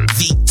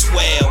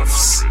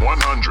 V12s.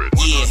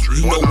 Yeah,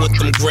 you know what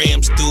them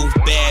grams do.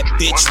 Bad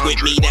bitch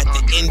with me that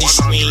the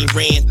industry ain't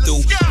ran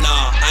through.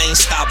 Nah, I ain't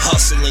stopped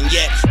hustling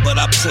yet, but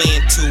I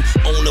plan to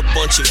own a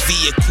bunch of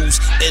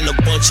vehicles and a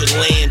bunch of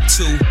land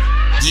too.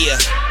 Yeah,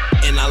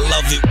 and I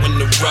love it when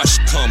the rush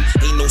come.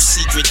 Ain't no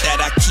secret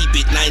that I keep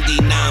it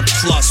 99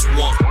 plus 1.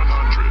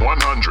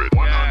 100, 100,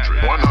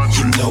 100.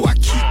 You know I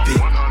keep it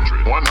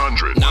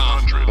 100, nah,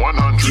 100,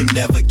 100. You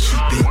never keep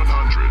it.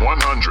 100.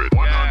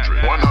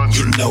 100.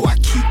 You know I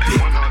keep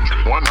it.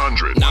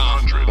 100.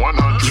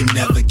 100. You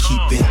never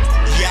keep it.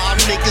 Y'all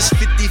niggas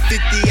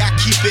 50-50, I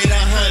keep it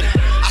 100.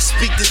 I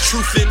speak the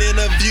truth in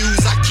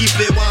interviews, I keep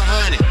it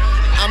 100.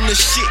 I'm the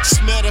shit,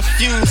 smell the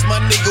fumes, my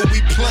nigga,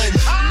 we plunge.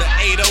 The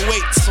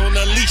 808s on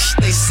the leash,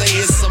 they say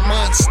it's a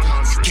monster.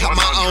 Got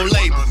my own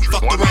label,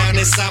 fucked around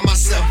inside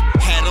myself.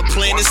 Had a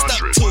plan and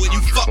stuck to it,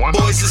 you fuck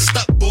boys is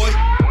stuck, boy.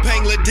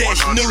 Bangladesh,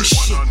 new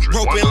shit,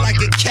 roping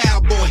like a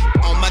cowboy.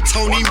 On my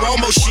Tony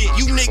Romo shit,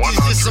 you niggas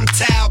just some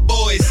towel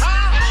boys.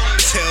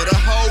 Tell the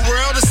whole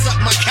world to suck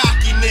my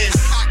cockiness.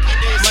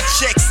 My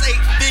checks 8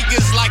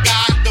 figures like an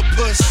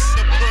octopus.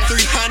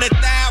 300,000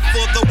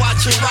 for the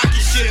watch and rocket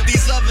shit.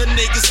 These other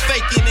niggas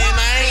faking and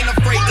I ain't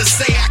afraid to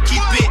say I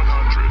keep it.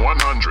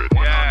 100.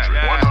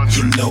 100.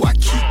 You know I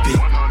keep it.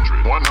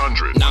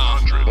 100. Nah.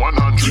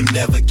 100. You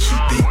never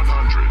keep it.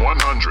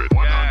 100.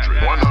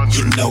 100.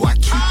 You know I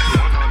keep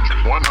it.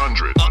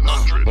 100.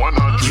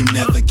 100. You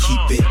never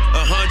keep it.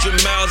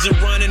 100 miles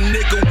and running,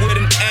 nigga with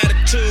an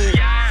attitude.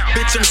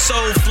 Bitch, I'm so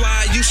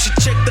fly, you should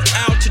check the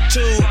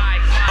altitude.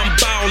 I'm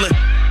ballin'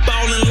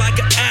 like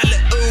an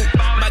alley-oop.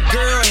 My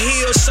girl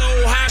heels so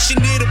high, she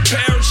need a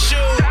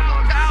parachute.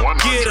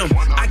 Get 'em,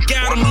 I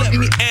got 'em, let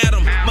me at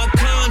 'em. My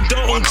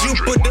condo on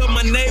Jupiter,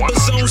 my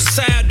neighbors on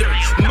Saturn.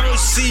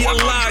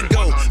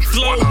 Murcielago,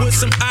 flow with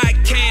some eye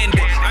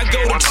candy. I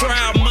go to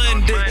trial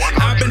Monday,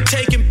 I've been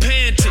taking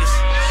panties.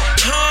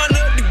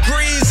 100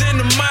 degrees in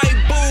the mic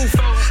booth.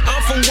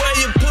 I'm from where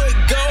you put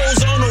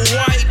goals on a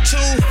white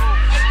tooth.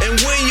 And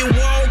when you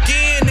walk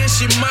in, then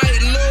she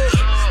might look,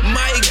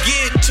 might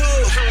get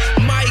took,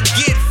 might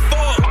get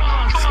fucked.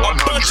 A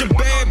bunch of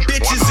bad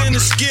bitches in the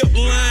skip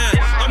line.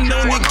 I'm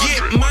known to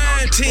get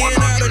mine 10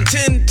 out of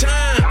 10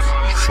 times.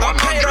 I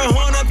paid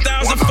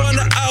 100,000 for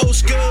the old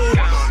school.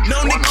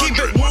 Known to keep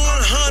it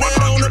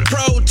 100 on the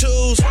Pro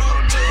Tools.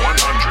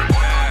 100.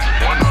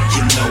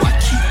 You know I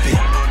keep it.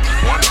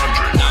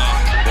 100.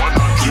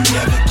 You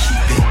never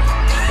keep it.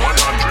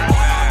 100.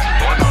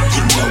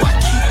 You know I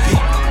keep it.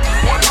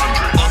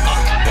 100.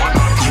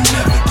 You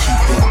never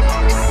keep it.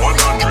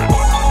 100.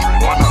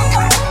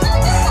 100.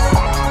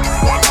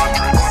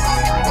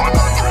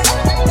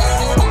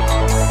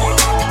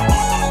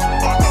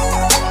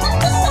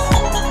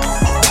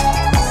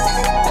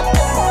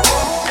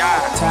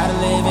 Tired of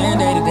living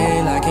day to day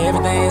like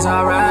everything's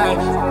alright.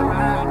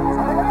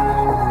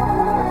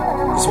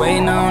 Just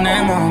waiting on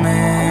that moment.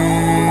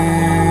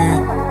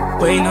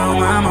 Waiting on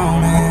my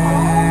moment.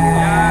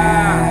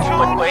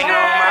 Waiting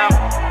on my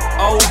moment.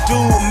 Old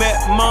dude met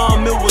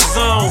mom, it was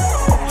on.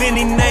 Then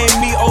he named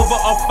me over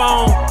a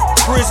phone.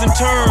 Prison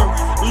term,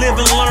 live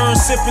and learn,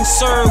 sip and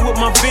serve with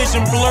my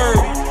vision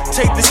blurred.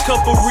 Take this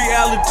cup of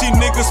reality,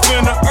 nigga,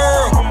 spin the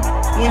herb.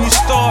 When you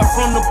start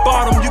from the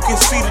bottom, you can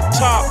see the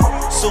top.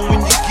 So when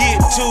you get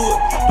to it,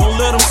 don't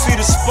let them see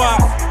the spot.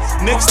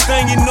 Next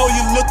thing you know,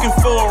 you're looking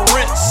for a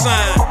rent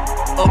sign.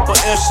 Upper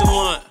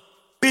echelon.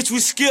 Bitch, we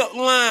skip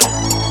line.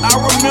 I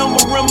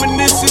remember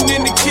reminiscing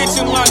in the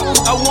kitchen like,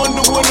 I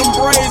wonder when them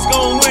Braves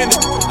gon' win it.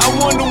 I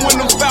wonder when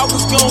them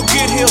Falcons gon'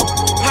 get here.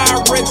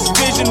 Pyrex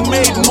vision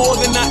made more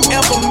than I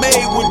ever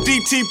made with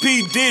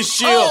DTP this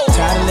year.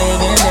 Tired of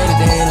living day to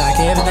day like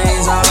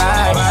everything's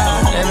alright.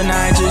 Every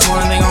night just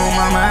one thing on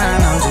my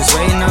mind. I'm just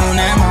waiting on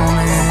that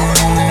moment.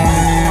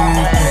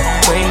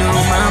 Waiting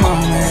on my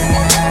moment.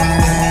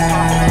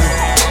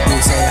 You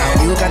say,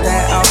 oh, you got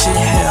that? Oh shit,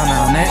 hell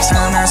no. Next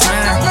time that's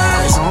mine.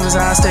 As long as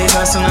I stay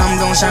hustling, I'm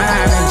gon' shine.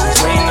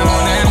 Just waiting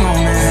on that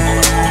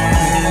moment.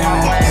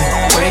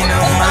 Waiting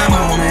on my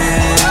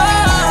moment.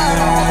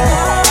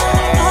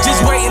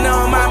 Just waiting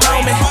on my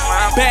moment.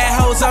 Bad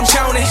hoes, I'm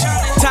showing it.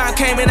 Time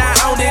came and I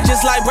owned it,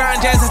 just like Brian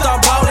Jackson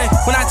start bowling.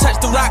 When I touched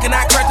the rock and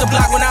I cracked the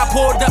block, when I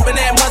pulled up in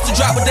that mustard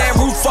drop with that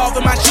roof off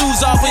and my shoes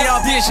off and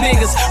y'all bitch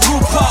niggas.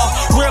 Roof off,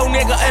 real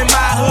nigga in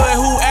my hood,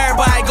 who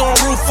everybody gon'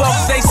 roof off.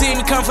 They see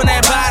me come from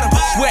that bottom,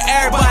 where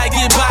everybody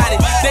get bodied.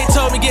 They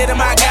told me get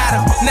him, I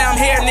got him. Now I'm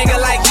here, nigga,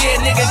 like yeah,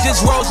 nigga,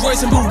 just Rolls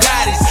Royce and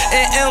Bugattis.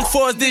 And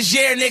M4s this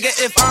year, nigga,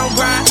 if I don't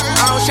grind,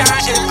 I don't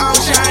shine. If I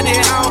don't shine,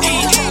 then I don't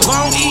eat. If I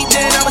don't eat,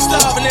 then I'ma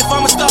starve. And if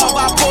I'ma starve,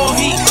 I pour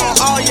heat on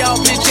all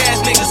y'all bitch ass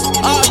niggas,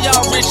 all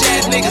y'all rich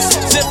ass niggas.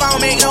 If I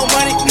don't make no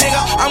money, nigga,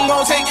 I'm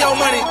gon' take your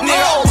money,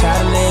 nigga.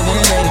 Tired of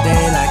living day to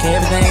day like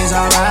everything's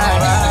alright.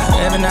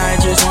 Every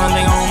night just one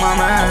thing on my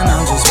mind.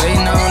 I'm just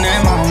waiting on that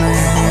moment.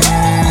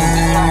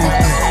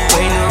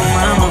 Waiting on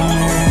my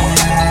moment.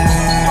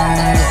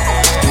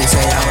 You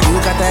say, oh, you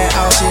got that?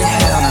 Oh shit,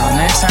 hell no.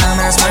 Next time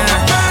that's mine.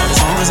 As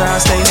long as I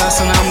stay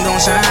hustling, I'm gon'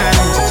 shine.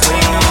 Just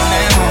waiting on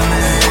that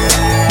moment.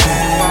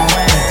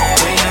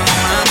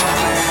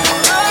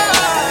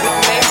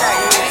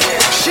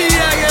 She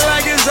acting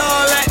like it's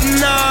all that and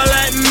all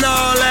that and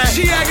all that.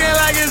 She acting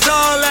like it's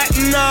all that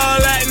and all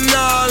that and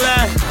all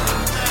that.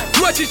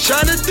 What you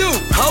tryna do?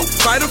 Ho,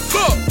 fight or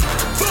fuck?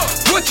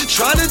 What you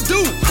tryna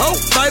do? Ho,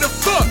 fight or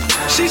fuck?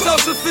 She's so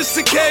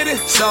sophisticated,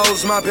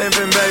 so's my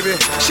pimpin' baby.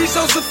 She's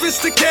so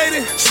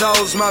sophisticated,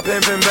 so's my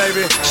pimpin'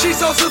 baby. She's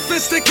so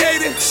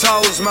sophisticated,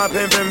 so's my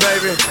pimpin'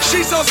 baby.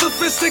 She's so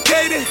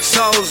sophisticated,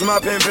 so's my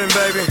pimpin'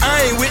 baby.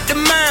 I ain't with the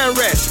mind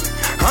wrestling,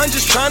 I'm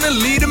just tryna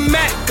lead a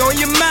Mac on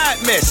your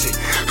mind message.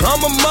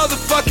 I'm a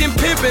motherfucking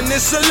pimpin',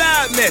 it's a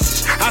loud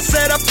message. I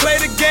said I play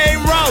the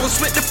game raw,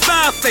 it's with the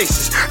 5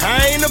 faces.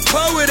 I ain't a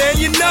poet and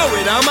you know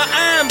it, I'm an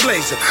iron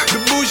blazer.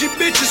 The bougie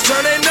bitches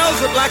turn their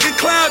nose up like a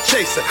cloud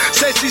chaser.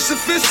 Say she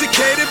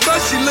sophisticated, but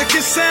she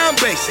lookin' sound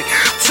basic.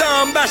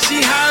 Talking about she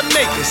high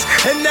makers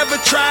and never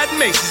tried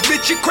Macy's.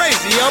 Bitch, you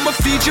crazy, I'ma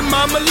feed your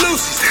mama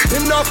Lucy's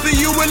and offer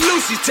you a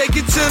Lucy. Take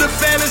it to the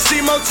fantasy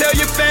motel,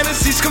 your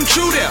fantasies come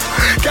true there.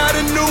 Got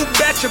a new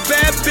batch of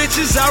bad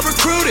bitches I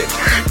recruited.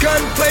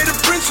 Gunplay the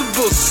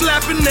principal,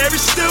 slapping every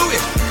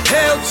student.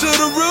 Hell to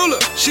the ruler,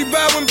 she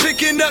bowing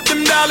picking up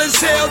them dollars.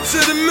 Hell to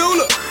the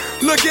Mueller,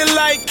 looking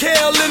like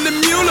Kale in the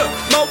Mueller.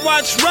 My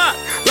watch rock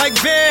like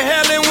Van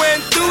Halen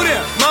went through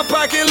there. My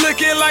pocket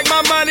looking like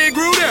my money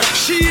grew there.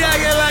 She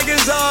acting like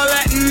it's all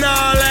that and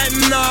all that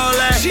and all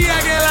that. She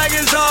acting like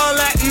it's all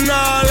that and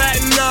all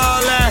that and all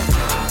that.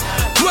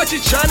 What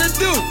you tryna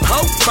do?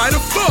 Ho, fight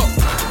or fuck?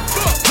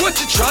 What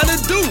you tryna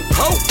do?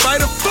 Ho, fight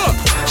or fuck?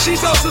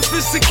 She's so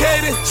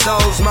sophisticated,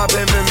 so's my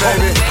pimpin'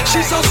 baby.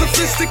 She's so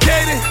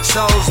sophisticated,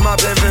 so's my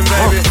pimpin'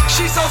 baby.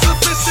 She's so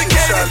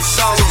sophisticated,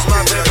 so's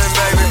my pimpin'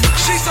 baby.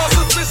 She's so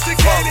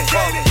sophisticated.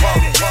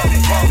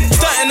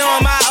 Stuntin'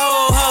 on my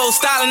old hoes,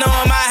 styling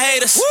on my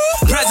haters.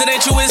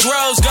 Presidential is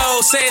rose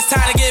gold, say it's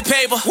time to get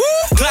paper.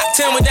 Glock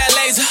 10 with that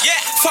laser.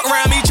 Fuck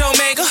around, meet your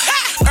maker.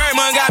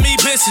 Erman got me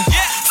pissing.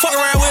 Fuck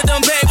around with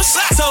them papers,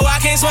 so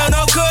I can't smoke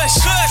no kush.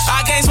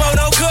 I can't smoke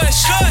no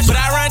kush, but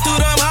I run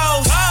through them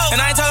hoes. And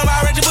I ain't talking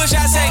about Reggie Bush,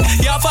 I say,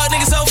 y'all fuck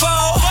niggas so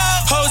full.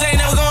 Hoes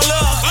ain't never gonna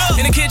look.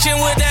 In the kitchen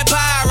with that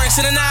Pyrex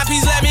and the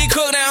 9-piece, let me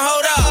cook now,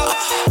 hold up.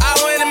 I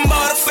went and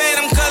bought a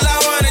Phantom cause I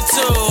wanted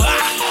to.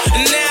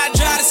 And now I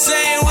try to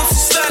say what you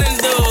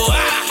stunning do.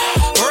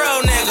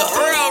 Real nigga,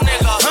 100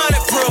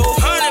 proof.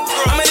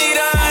 I'ma need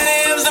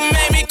 100 M's to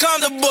make me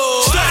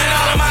comfortable. Stunning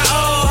all of my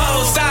old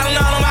hoes, styling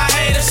all of my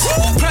haters.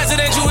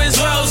 Presidential is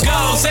rose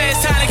gold, say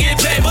it's time to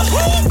get paper.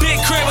 Big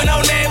crib with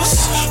no neighbors,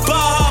 ball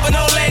hard with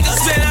no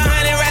Lakers. Spend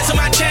 100 racks on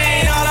my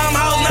chain, all them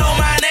hoes know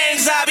my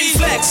names. I be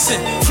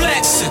flexing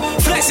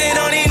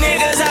on these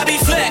niggas. I be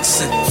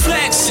flexing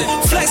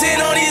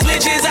on these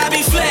bitches. I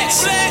be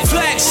flexing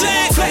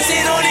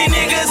on these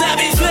niggas. I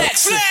be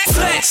flexing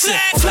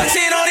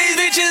on these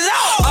bitches.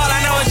 All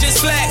I know is just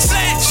flex.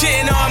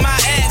 Shitting on my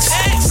ex,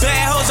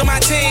 bad hoes on my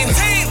team.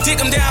 Dick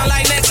them down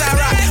like next I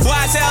rock.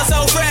 YSL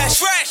so fresh,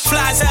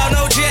 fly out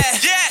no jet.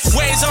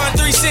 Waves on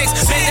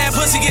 3-6, make that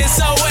pussy get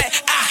so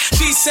wet.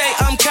 She say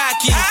I'm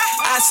cocky,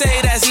 I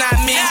say that's not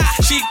me.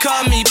 She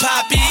call me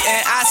Poppy,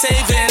 and I say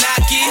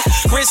Venaki.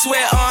 Wrist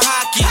wet on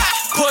hockey,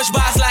 push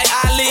box like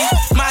Ali.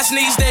 My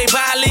sneaks they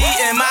Bali,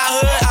 in my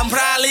hood I'm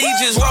probably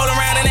just rolling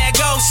around in that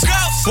ghost.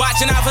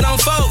 Watching out for them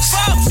folks,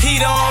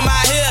 heat on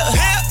my hip.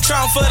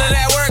 Trump foot of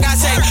that work, I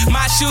say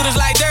my shooters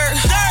like dirt.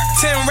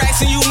 10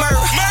 racks and you murk,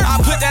 I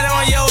put that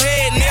on your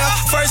head, nigga.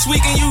 First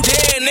week and you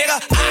dead, nigga.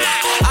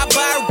 I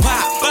bottle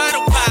pop, I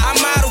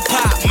model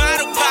pop.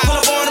 Pull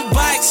up on the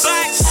bikes,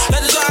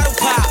 let the bottle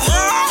pop.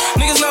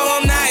 Niggas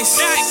know I'm nice,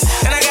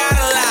 and I got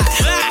a lot.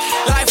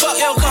 Like fuck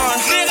your car,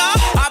 nigga.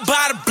 I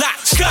bought a block,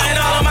 cutting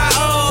all of my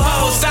old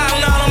hoes,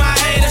 styling all of my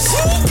haters.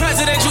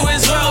 Presidential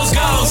is rose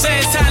gold,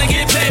 say it's time to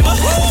get paper.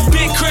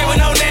 Big crib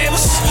with no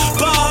neighbors,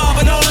 ball hard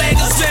with no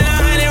Lakers. Spend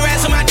 100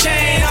 racks on my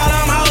chain, all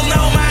them hoes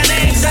know my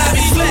names. I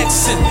be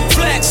flexing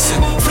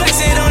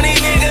on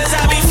these niggas.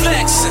 I be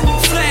flexing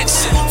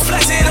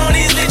on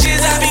these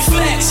bitches. I be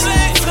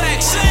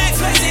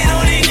flexing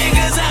on these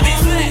niggas. I be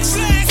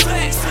flexing.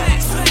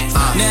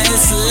 Now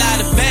it's a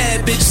lot of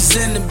bad bitches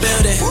in the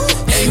building.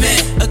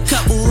 Amen. A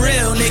couple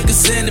real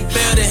niggas in the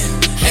building.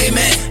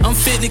 Amen. I'm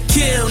fit to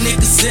kill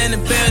niggas in the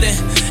building.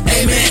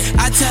 Amen.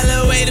 I tell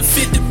her way to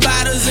 50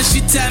 bottles and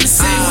she tell me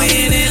say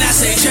when, and I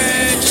say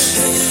church.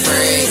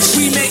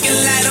 We make it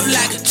light up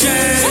like a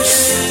church.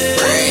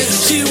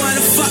 She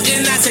wanna fuck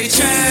and I say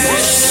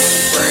church.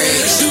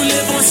 You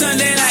live on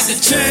Sunday like a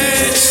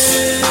church.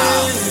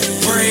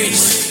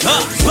 Praise.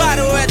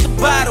 Bottle at the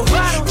bottle,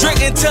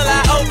 drink until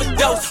I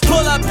overdose.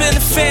 Pull up in the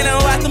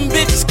Phantom, watch them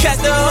bitches catch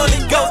the Holy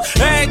Ghost.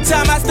 Every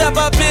time I step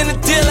up in the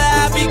dealer,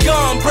 I be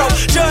going broke.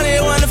 Johnny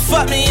wanna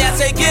fuck me, I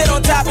say get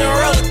on top and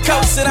roller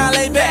coast. And I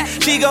lay back,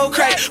 she go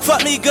crack.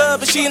 Fuck me good,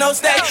 but she no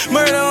stay.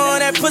 Murder on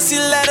that pussy,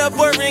 let her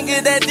boyfriend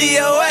get that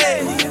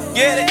DOA.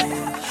 Get it?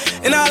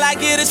 And all I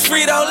get is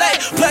Frito-Lay.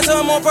 Plus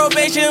I'm on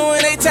probation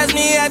when they test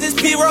me, I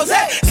just pee rose.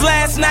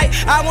 Last night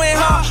I went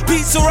hard,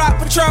 pizza rock,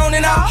 Patron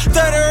and all. 30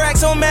 racks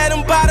on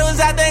Madam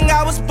bottles, I think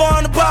I was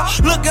born to ball.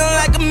 Looking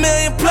like $1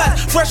 million plus,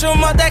 fresh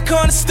from out that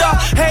corner store.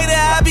 Hater,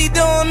 I be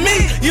doing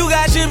me, you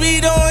guys should be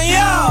doing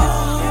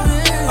y'all.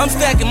 I'm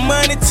stacking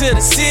money to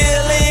the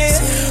ceiling.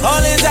 All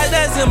this I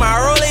does in my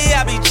rollie,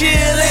 I be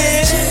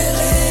chillin'.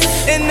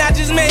 And I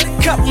just made a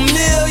couple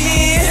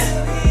million.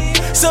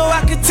 so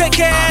I can take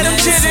care of them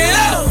children.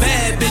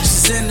 Bad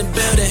bitches in the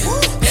building.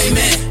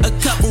 Amen. A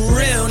couple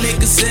real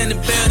niggas in the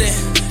building.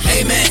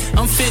 Amen.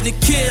 I'm fit to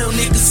kill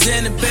niggas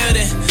in the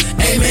building.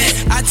 Amen.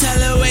 I tell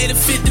her way to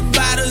 50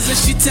 bottles and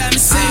she tell me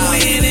say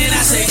when and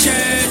I say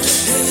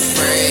church.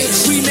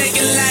 We make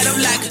it light up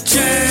like a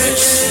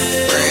church.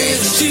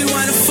 She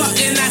wanna fuck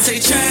and I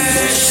say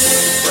church.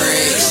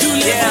 You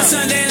live on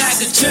Sunday like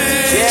a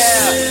church.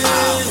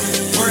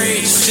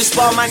 Just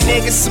bought my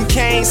niggas some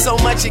cane, so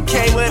much it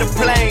came with a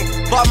plane.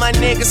 Bought my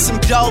niggas some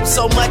dope,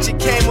 so much it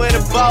came with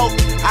a boat.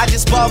 I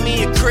just bought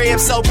me a crib,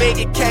 so big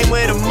it came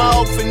with a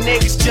moat. For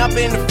niggas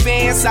jumping the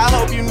fence, I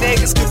hope you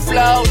niggas can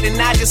float.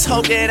 And I just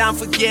hope that I'm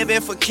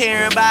forgiven for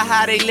caring about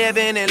how they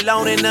living and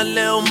loaning a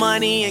little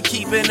money and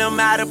keeping them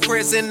out of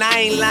prison. I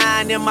ain't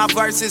lying in my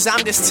verses,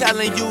 I'm just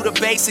telling you the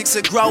basics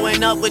of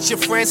growing up with your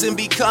friends and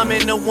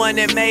becoming the one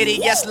that made it.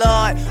 Yes,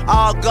 Lord,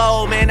 all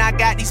gold, man, I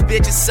got these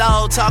bitches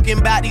sold. Talking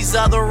about these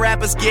other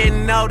rappers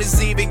getting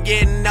noticed, even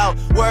getting no.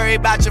 Worry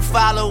about your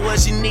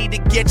followers, you need to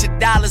get your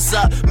dollars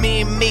up.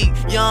 Me and me,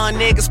 young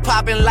niggas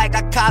popping like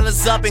our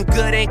collars up, and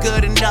good ain't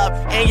good enough,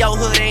 and your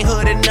hood ain't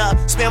hood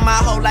enough. Spend my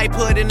whole life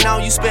putting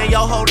on, you spend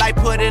your whole life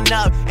putting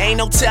up. Ain't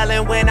no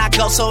telling when I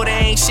go, so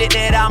there ain't shit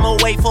that I'ma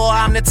wait for.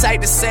 I'm the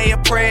type to say a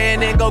prayer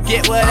and then go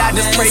get what I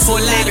just pray for.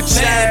 Nigga,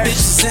 bad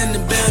bitches in the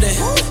building.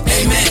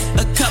 Amen.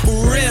 A couple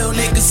real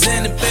niggas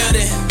in the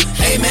building.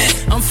 Amen.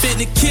 I'm fit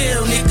to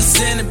kill niggas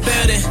in the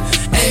building.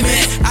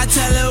 Amen. I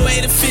tell her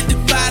way to 50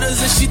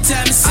 bottles and she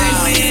tell me say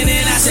when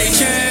and I say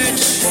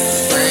church.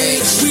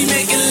 We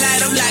make it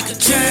light up like a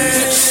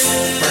church.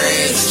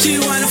 She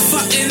wanna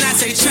fuck and I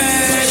say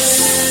church.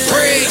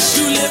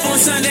 You live on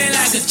Sunday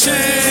like a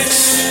church.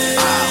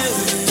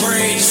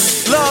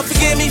 Lord,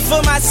 forgive me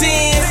for my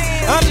sins.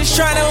 I'm just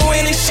trying to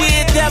win this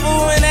shit.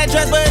 Devil in that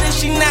dress, but if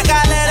she not,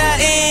 I let her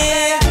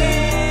in.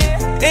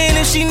 And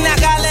if she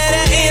not, I let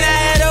her in. I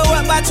had her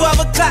up by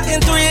 12 o'clock and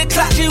 3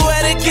 o'clock. She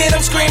wet again,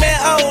 I'm screaming,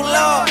 oh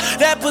Lord.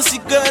 That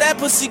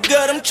pussy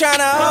good, I'm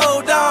trying to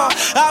hold on.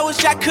 I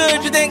wish I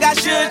could, you think I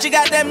should? She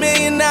got that $1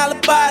 million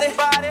body.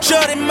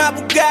 Shorty my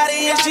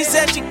Bugatti, and she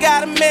said she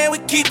got a man. We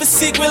keep a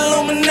secret,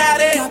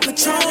 Illuminati. Got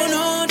Patron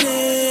on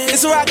it.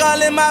 It's rock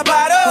all in my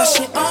bottle.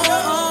 Push it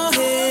on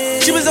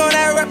it. She was on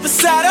that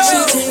Reposado. She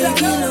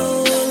take it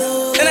low.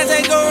 And I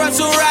take her up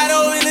to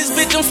Rado. In this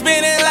bitch, I'm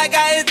spinning like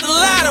I hit the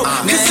lotto.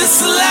 Cause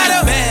it's a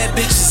lotto. Bad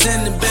bitches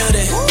in the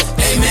building.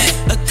 Amen.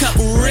 A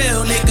couple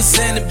real niggas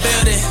in the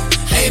building.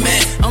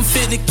 Amen. I'm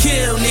fit to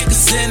kill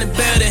niggas in the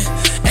building.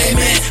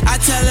 Amen. I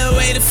tell her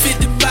way to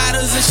 50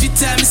 bottles and she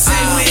tell me say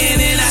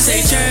when and I say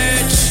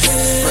church.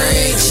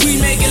 We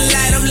make it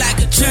light up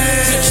like a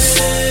church.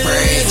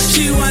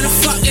 She wanna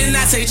fuck and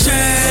I say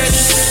church.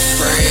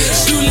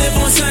 You live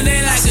on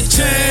Sunday like a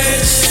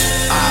church.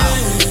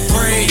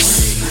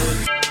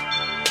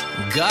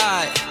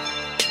 God,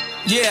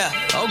 yeah,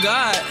 oh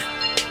God.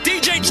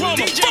 DJ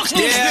Drama, fuck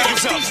these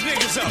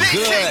niggas up.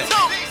 Good.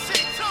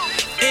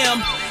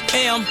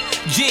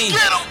 MMG,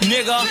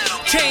 nigga,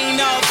 chain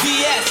off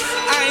BS.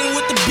 I ain't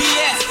with the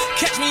BS.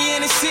 Catch me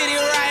in the city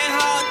riding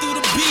hard through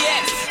the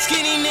BS.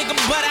 Skinny nigga,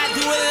 but I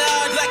do it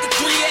large like a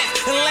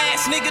 3X. The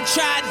last nigga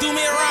tried to do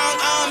me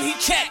wrong, he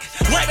checked.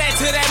 Right back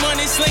to that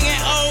money slinging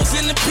O's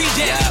in the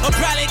PJ. I'll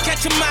probably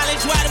catch a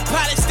mileage while the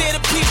pilot stay the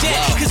PJ.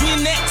 Cause we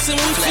next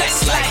and we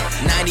flex like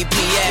 90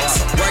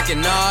 PX. Working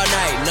all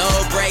night, no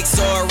breaks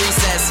or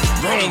recess.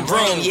 Vroom,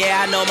 vroom,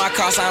 yeah, I know my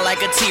car sound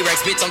like a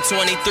T-Rex. Bitch, I'm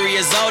 23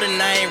 years old and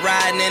I ain't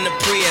riding in the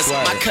Prius.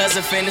 My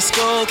cousin finished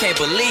school, can't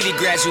believe he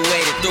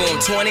graduated. Threw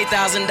him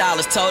 $20,000,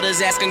 told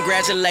his ass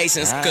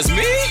congratulations. Cause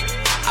me?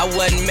 I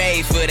wasn't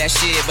made for that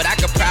shit, but I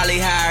could probably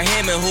hire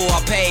him and who I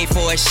paid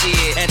for his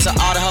shit. And to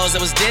all the hoes that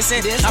was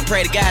dissing, I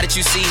pray to God that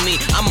you see me.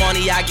 I'm on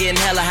the yacht getting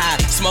hella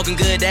high, smoking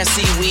good, that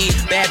seaweed.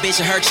 Bad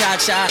bitch and her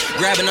cha-cha,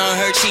 grabbing on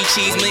her cheese.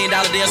 $1 million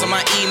deals on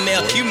my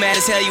email. You mad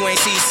as hell, you ain't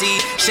CC.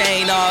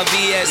 Shane all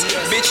BS,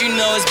 bitch, you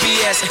know it's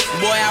BS.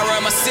 Boy, I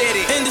run my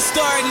city. In the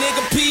story,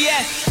 nigga,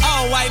 PS.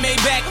 All white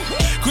made back.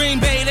 Green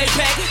Bay, they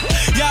pack.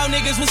 Y'all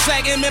niggas was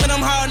slacking, remember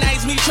them hard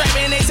nights, me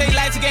trapping. They say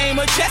life's a game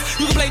of chess.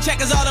 You can play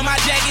checkers all on my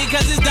jacket,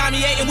 cause it's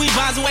dominating. We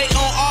bonds away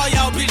on all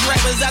y'all bitch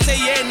rappers. I say,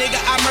 yeah, nigga,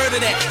 I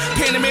murder that.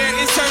 Pan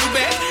American turtle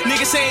back.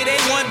 Niggas say they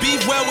want beef,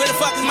 well, where the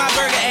fuck is my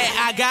burger at?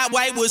 I got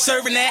white, was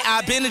serving that.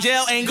 I been to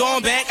jail, ain't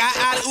going back.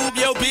 I oop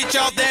your bitch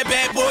off that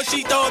bad boy,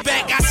 she throw it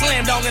back. I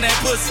slam dong in that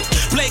pussy.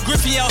 Blake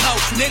Griffin, yo ho,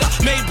 nigga.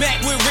 Made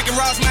back with Rick and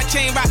Ross, my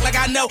chain rock like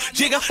I know.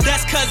 Jigga,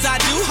 that's cause I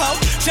do ho.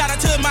 Shout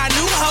out to my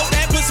new ho,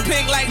 that pussy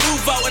pink like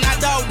Nuvo, and I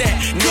dog that.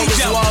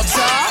 Niggas walk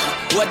tall,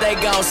 what they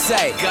gon'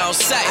 say?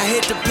 I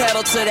hit the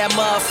pedal to that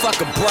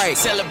motherfucker break.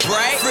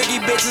 Celebrate,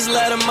 freaky bitches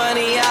love the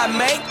money I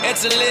make. And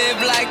to live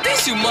like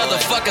this, you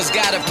motherfuckers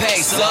gotta pay.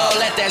 So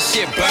let that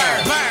shit burn.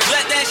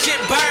 Let that shit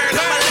burn.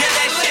 I'ma let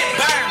that shit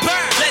burn.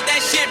 Let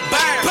that shit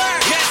burn.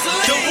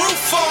 The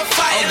roof on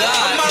fire.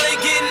 I'm only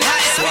getting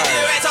higher.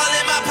 Rats all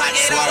in my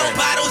pocket. All those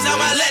bottles,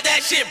 I'ma let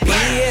that shit burn.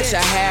 Bitch,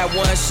 I had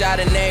one shot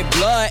and they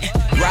blood.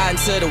 Ride ride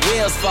until the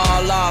wheels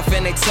fall off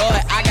and they toy.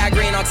 I got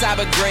green on top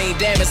of green,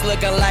 damn, it's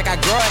looking like I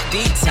grow it.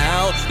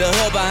 D-Town, the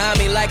hood behind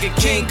me like a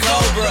king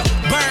cobra.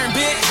 Burn,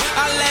 bitch,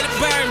 I let it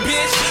burn,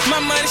 bitch. My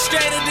money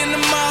straighter than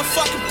the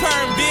motherfucking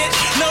perm, bitch.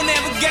 No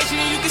navigation,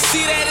 you can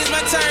see that is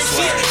my turn.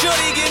 Shit,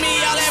 Shorty give me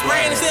all that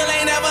brain and still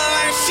ain't never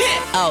learned shit.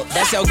 Oh,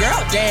 that's your girl?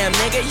 Damn,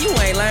 nigga, you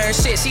ain't learned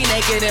shit. She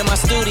naked in my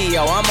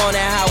studio, I'm on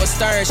that Howard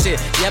Stern shit.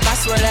 Yep, I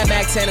swear that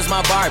Mac 10 is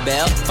my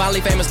barbell.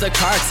 Finally famous, the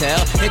cartel.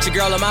 Hit your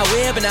girl on my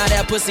whip, and now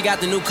that pussy got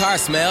the new car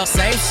smell.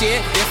 Same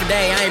shit, different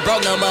day, I ain't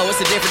broke no more, it's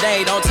a different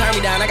day. Don't turn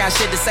me down, I got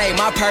shit to say.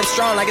 My perp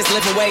strong like it's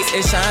lifting weights.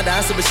 It's shine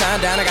down, super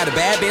shine down. I got a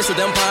bad bitch with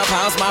them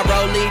pom-poms. My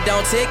rollie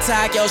don't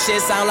tick-tock, your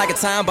shit sound like a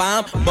time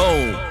bomb.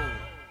 Boom.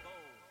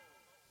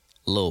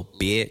 Little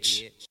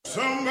bitch.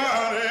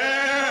 Somebody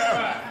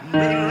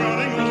been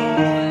running a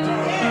long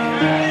time.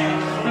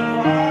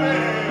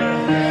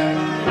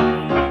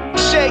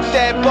 Shake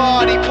that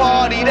body,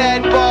 party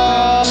that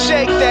ball.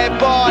 Shake that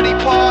body,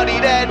 party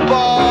that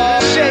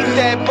ball. Shake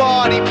that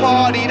body,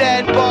 party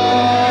that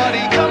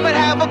body. Come and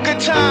have a good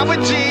time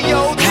with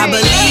G.O.D. I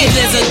believe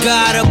there's a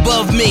God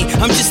above me.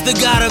 I'm just the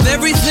God of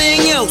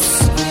everything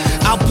else.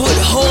 I'll put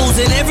holes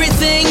in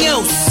everything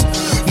else.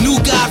 New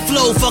God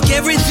flow, fuck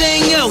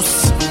everything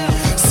else.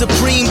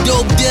 Supreme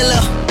dope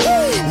dealer.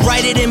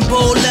 Write it in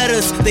bold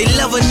letters. They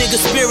love a nigga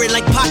spirit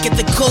like Pocket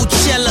the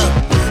Coachella.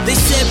 They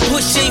said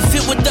push ain't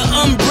fit with the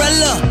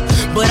umbrella,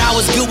 but I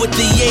was good with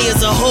the Ye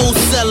as a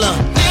wholesaler.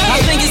 I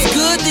think it's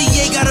good the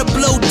Ye got a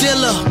blow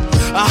dealer.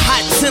 A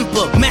hot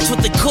temper, match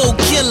with the cold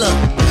killer.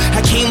 I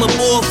came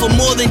aboard for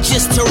more than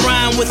just to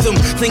rhyme with them.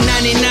 Think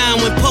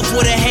 99 when Puff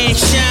with a hand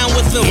shine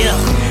with them. Yeah.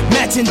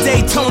 Matching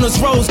Daytonas,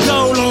 rose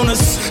gold on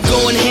us.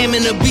 Going ham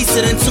in the beats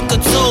that then took a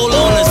toll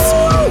on us.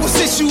 Well,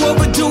 since you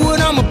overdo it,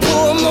 I'ma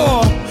pour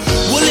more.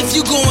 Well, if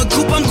you going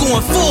coupe, I'm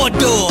going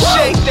 4-door.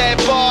 Shake that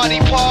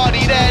body,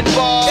 party that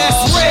ball.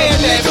 That's rare,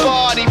 Shake that nigga.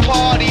 body,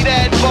 party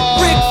that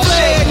ball. Ric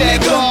Flair, Shake that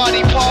nigga.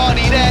 body,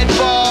 party that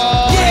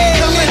ball. Yeah,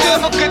 come and nigga.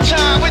 have a good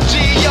time with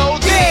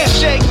G.O.D. Yeah.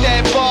 Shake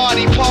that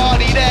body,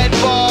 party that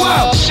ball.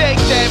 Wow.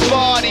 Shake that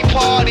body,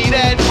 party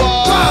that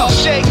ball. Wow.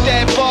 Shake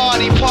that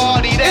body,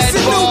 party that It's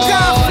a ball. new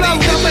God flow,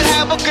 Come and niggas.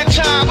 have a good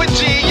time with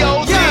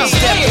G.O.D. Yeah.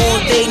 Step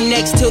on they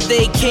necks till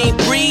they can't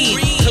breathe.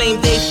 Claim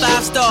they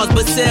 5 stars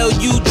but sell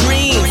you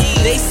dreams.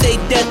 They say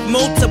death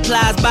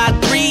multiplies by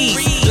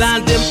 3s.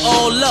 Line them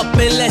all up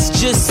and let's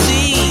just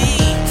see.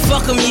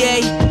 Fuck 'em,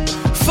 yay.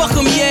 Fuck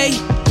 'em, yay.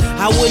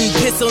 I wouldn't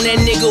piss on that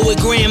nigga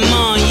with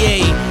Grandma,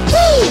 yay.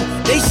 Woo!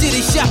 They shit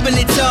is shopping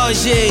at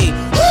Target.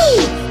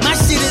 Woo! My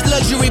shit is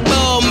luxury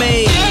ball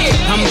made.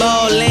 I'm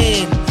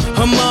ballin',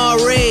 I'm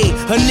already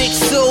a Nick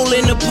Soul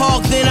in the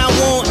park, then I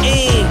won't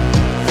end.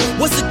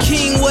 What's a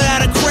king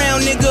without a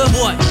crown, nigga?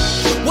 What?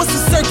 What's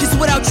a circus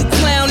without you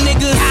clown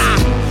niggas?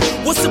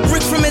 What's a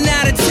brick from an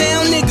out of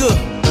town, nigga?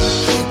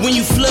 When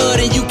you flood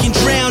and you can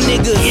drown,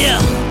 nigga. Yeah.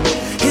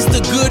 It's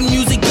the good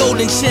music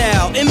golden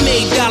child. It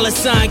made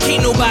 $,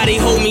 can't nobody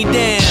hold me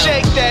down.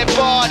 Shake that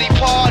body,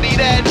 party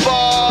that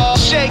ball.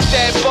 Shake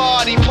that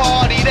body,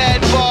 party that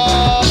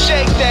ball.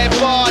 Shake that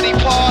body,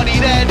 party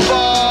that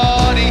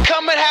body.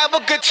 Come and have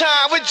a good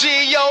time with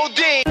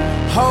G.O.D.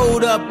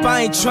 Hold up,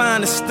 I ain't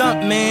trying to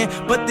stunt, man.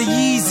 But the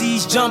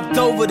Yeezys jumped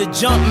over the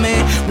jump,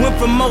 man. Went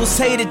from most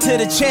hated to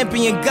the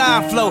champion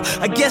God flow.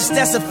 I guess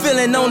that's a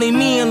feeling only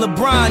me and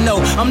LeBron know.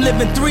 I'm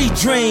living 3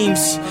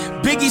 dreams.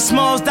 Biggie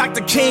Smalls,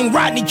 Dr. King,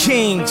 Rodney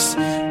Kings.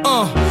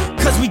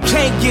 Cause we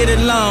can't get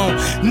along.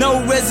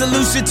 No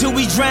resolution till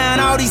we drown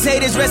all these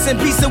haters. Rest in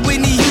peace to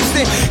Whitney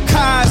Houston.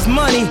 Cars,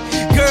 money,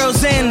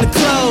 girls, and the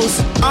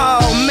clothes.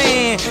 Oh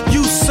man,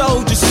 you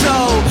sold your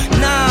soul.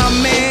 Nah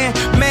man,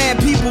 mad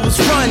people was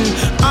running.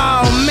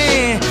 Oh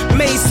man,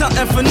 made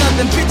something for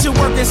nothing. Picture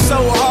working so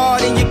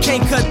hard and you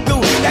can't cut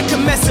through. That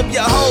could mess up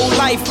your whole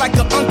life like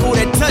an uncle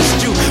that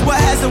touched you. What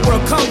has the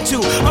world come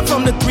to? I'm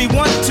from the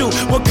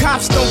 312, where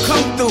cops don't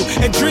come through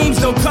and dreams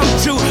don't come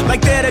true.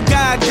 Like that a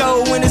guy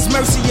go when it's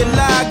mercy you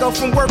lie. Go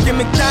from working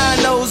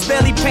McDonald's,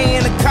 barely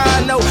paying a car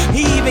note.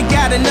 He even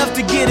got enough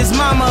to get his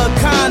mama a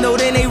condo.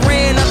 Then they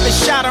ran up and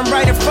shot him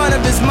right in front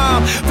of his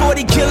mom.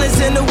 40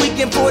 killings in a week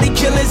and 40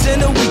 killings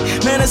in a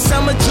week. Man, the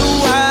summer too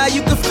high,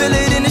 you can feel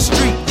it in the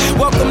street.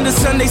 Welcome to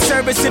Sunday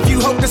service. If you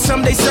hope to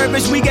someday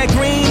service, we got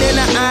green in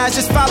our eyes.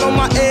 Just follow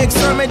my egg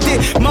sermon. Did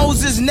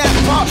Moses not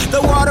part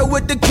the water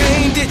with the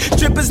cane? Did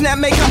strippers not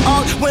make an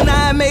art when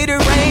I made it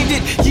rain?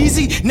 Did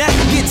Yeezy not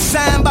get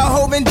signed by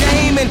Hov and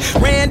Damon?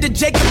 Ran to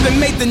Jacob and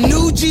made the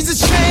new Jesus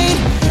chain?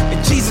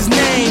 In Jesus'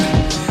 name,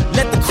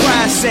 let the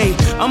cry say,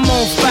 I'm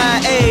on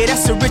fire, ayy,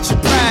 that's a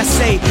Richard Pryor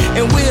say.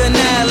 And we'll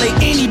annihilate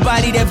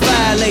anybody that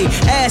violate.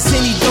 Ask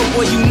any dope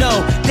boy you know,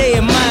 they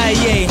admire,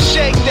 yeah.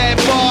 Shake that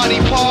body,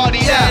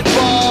 party that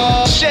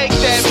ball. Shake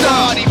that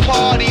body,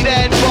 party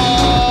that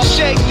ball.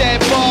 Shake that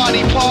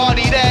body,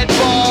 party that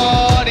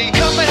body.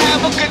 Come and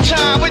have a good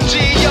time with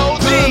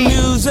G.O.D. Good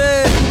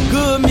music,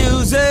 good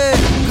music,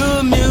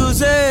 good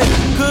music,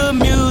 good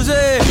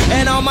music.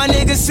 And all my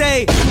niggas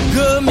say,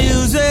 good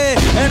music.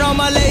 And all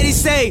my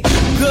ladies say,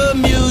 good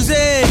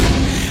music.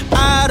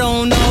 I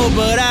don't know,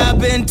 but I've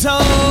been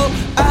told,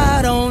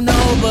 I don't know.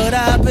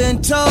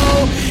 been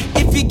told.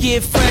 If you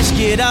get fresh,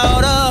 get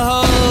all the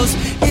hoes.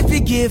 If you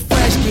get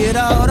fresh, get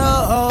all the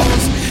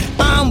hoes.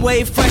 I'm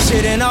way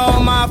fresher than all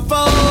my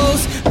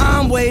foes.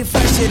 I'm way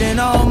fresher than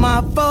all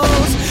my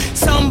foes.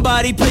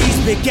 Somebody please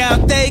pick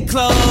out they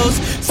clothes.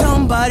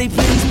 Somebody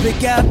please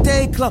pick out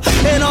they clothes.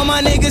 And all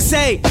my niggas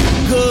say,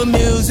 good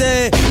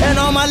music. And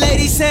all my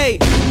ladies say,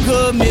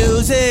 good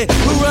music.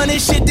 Who run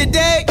this shit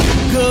today?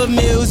 Good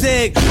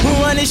music. Who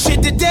run this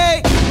shit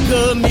today?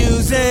 Good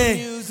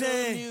music.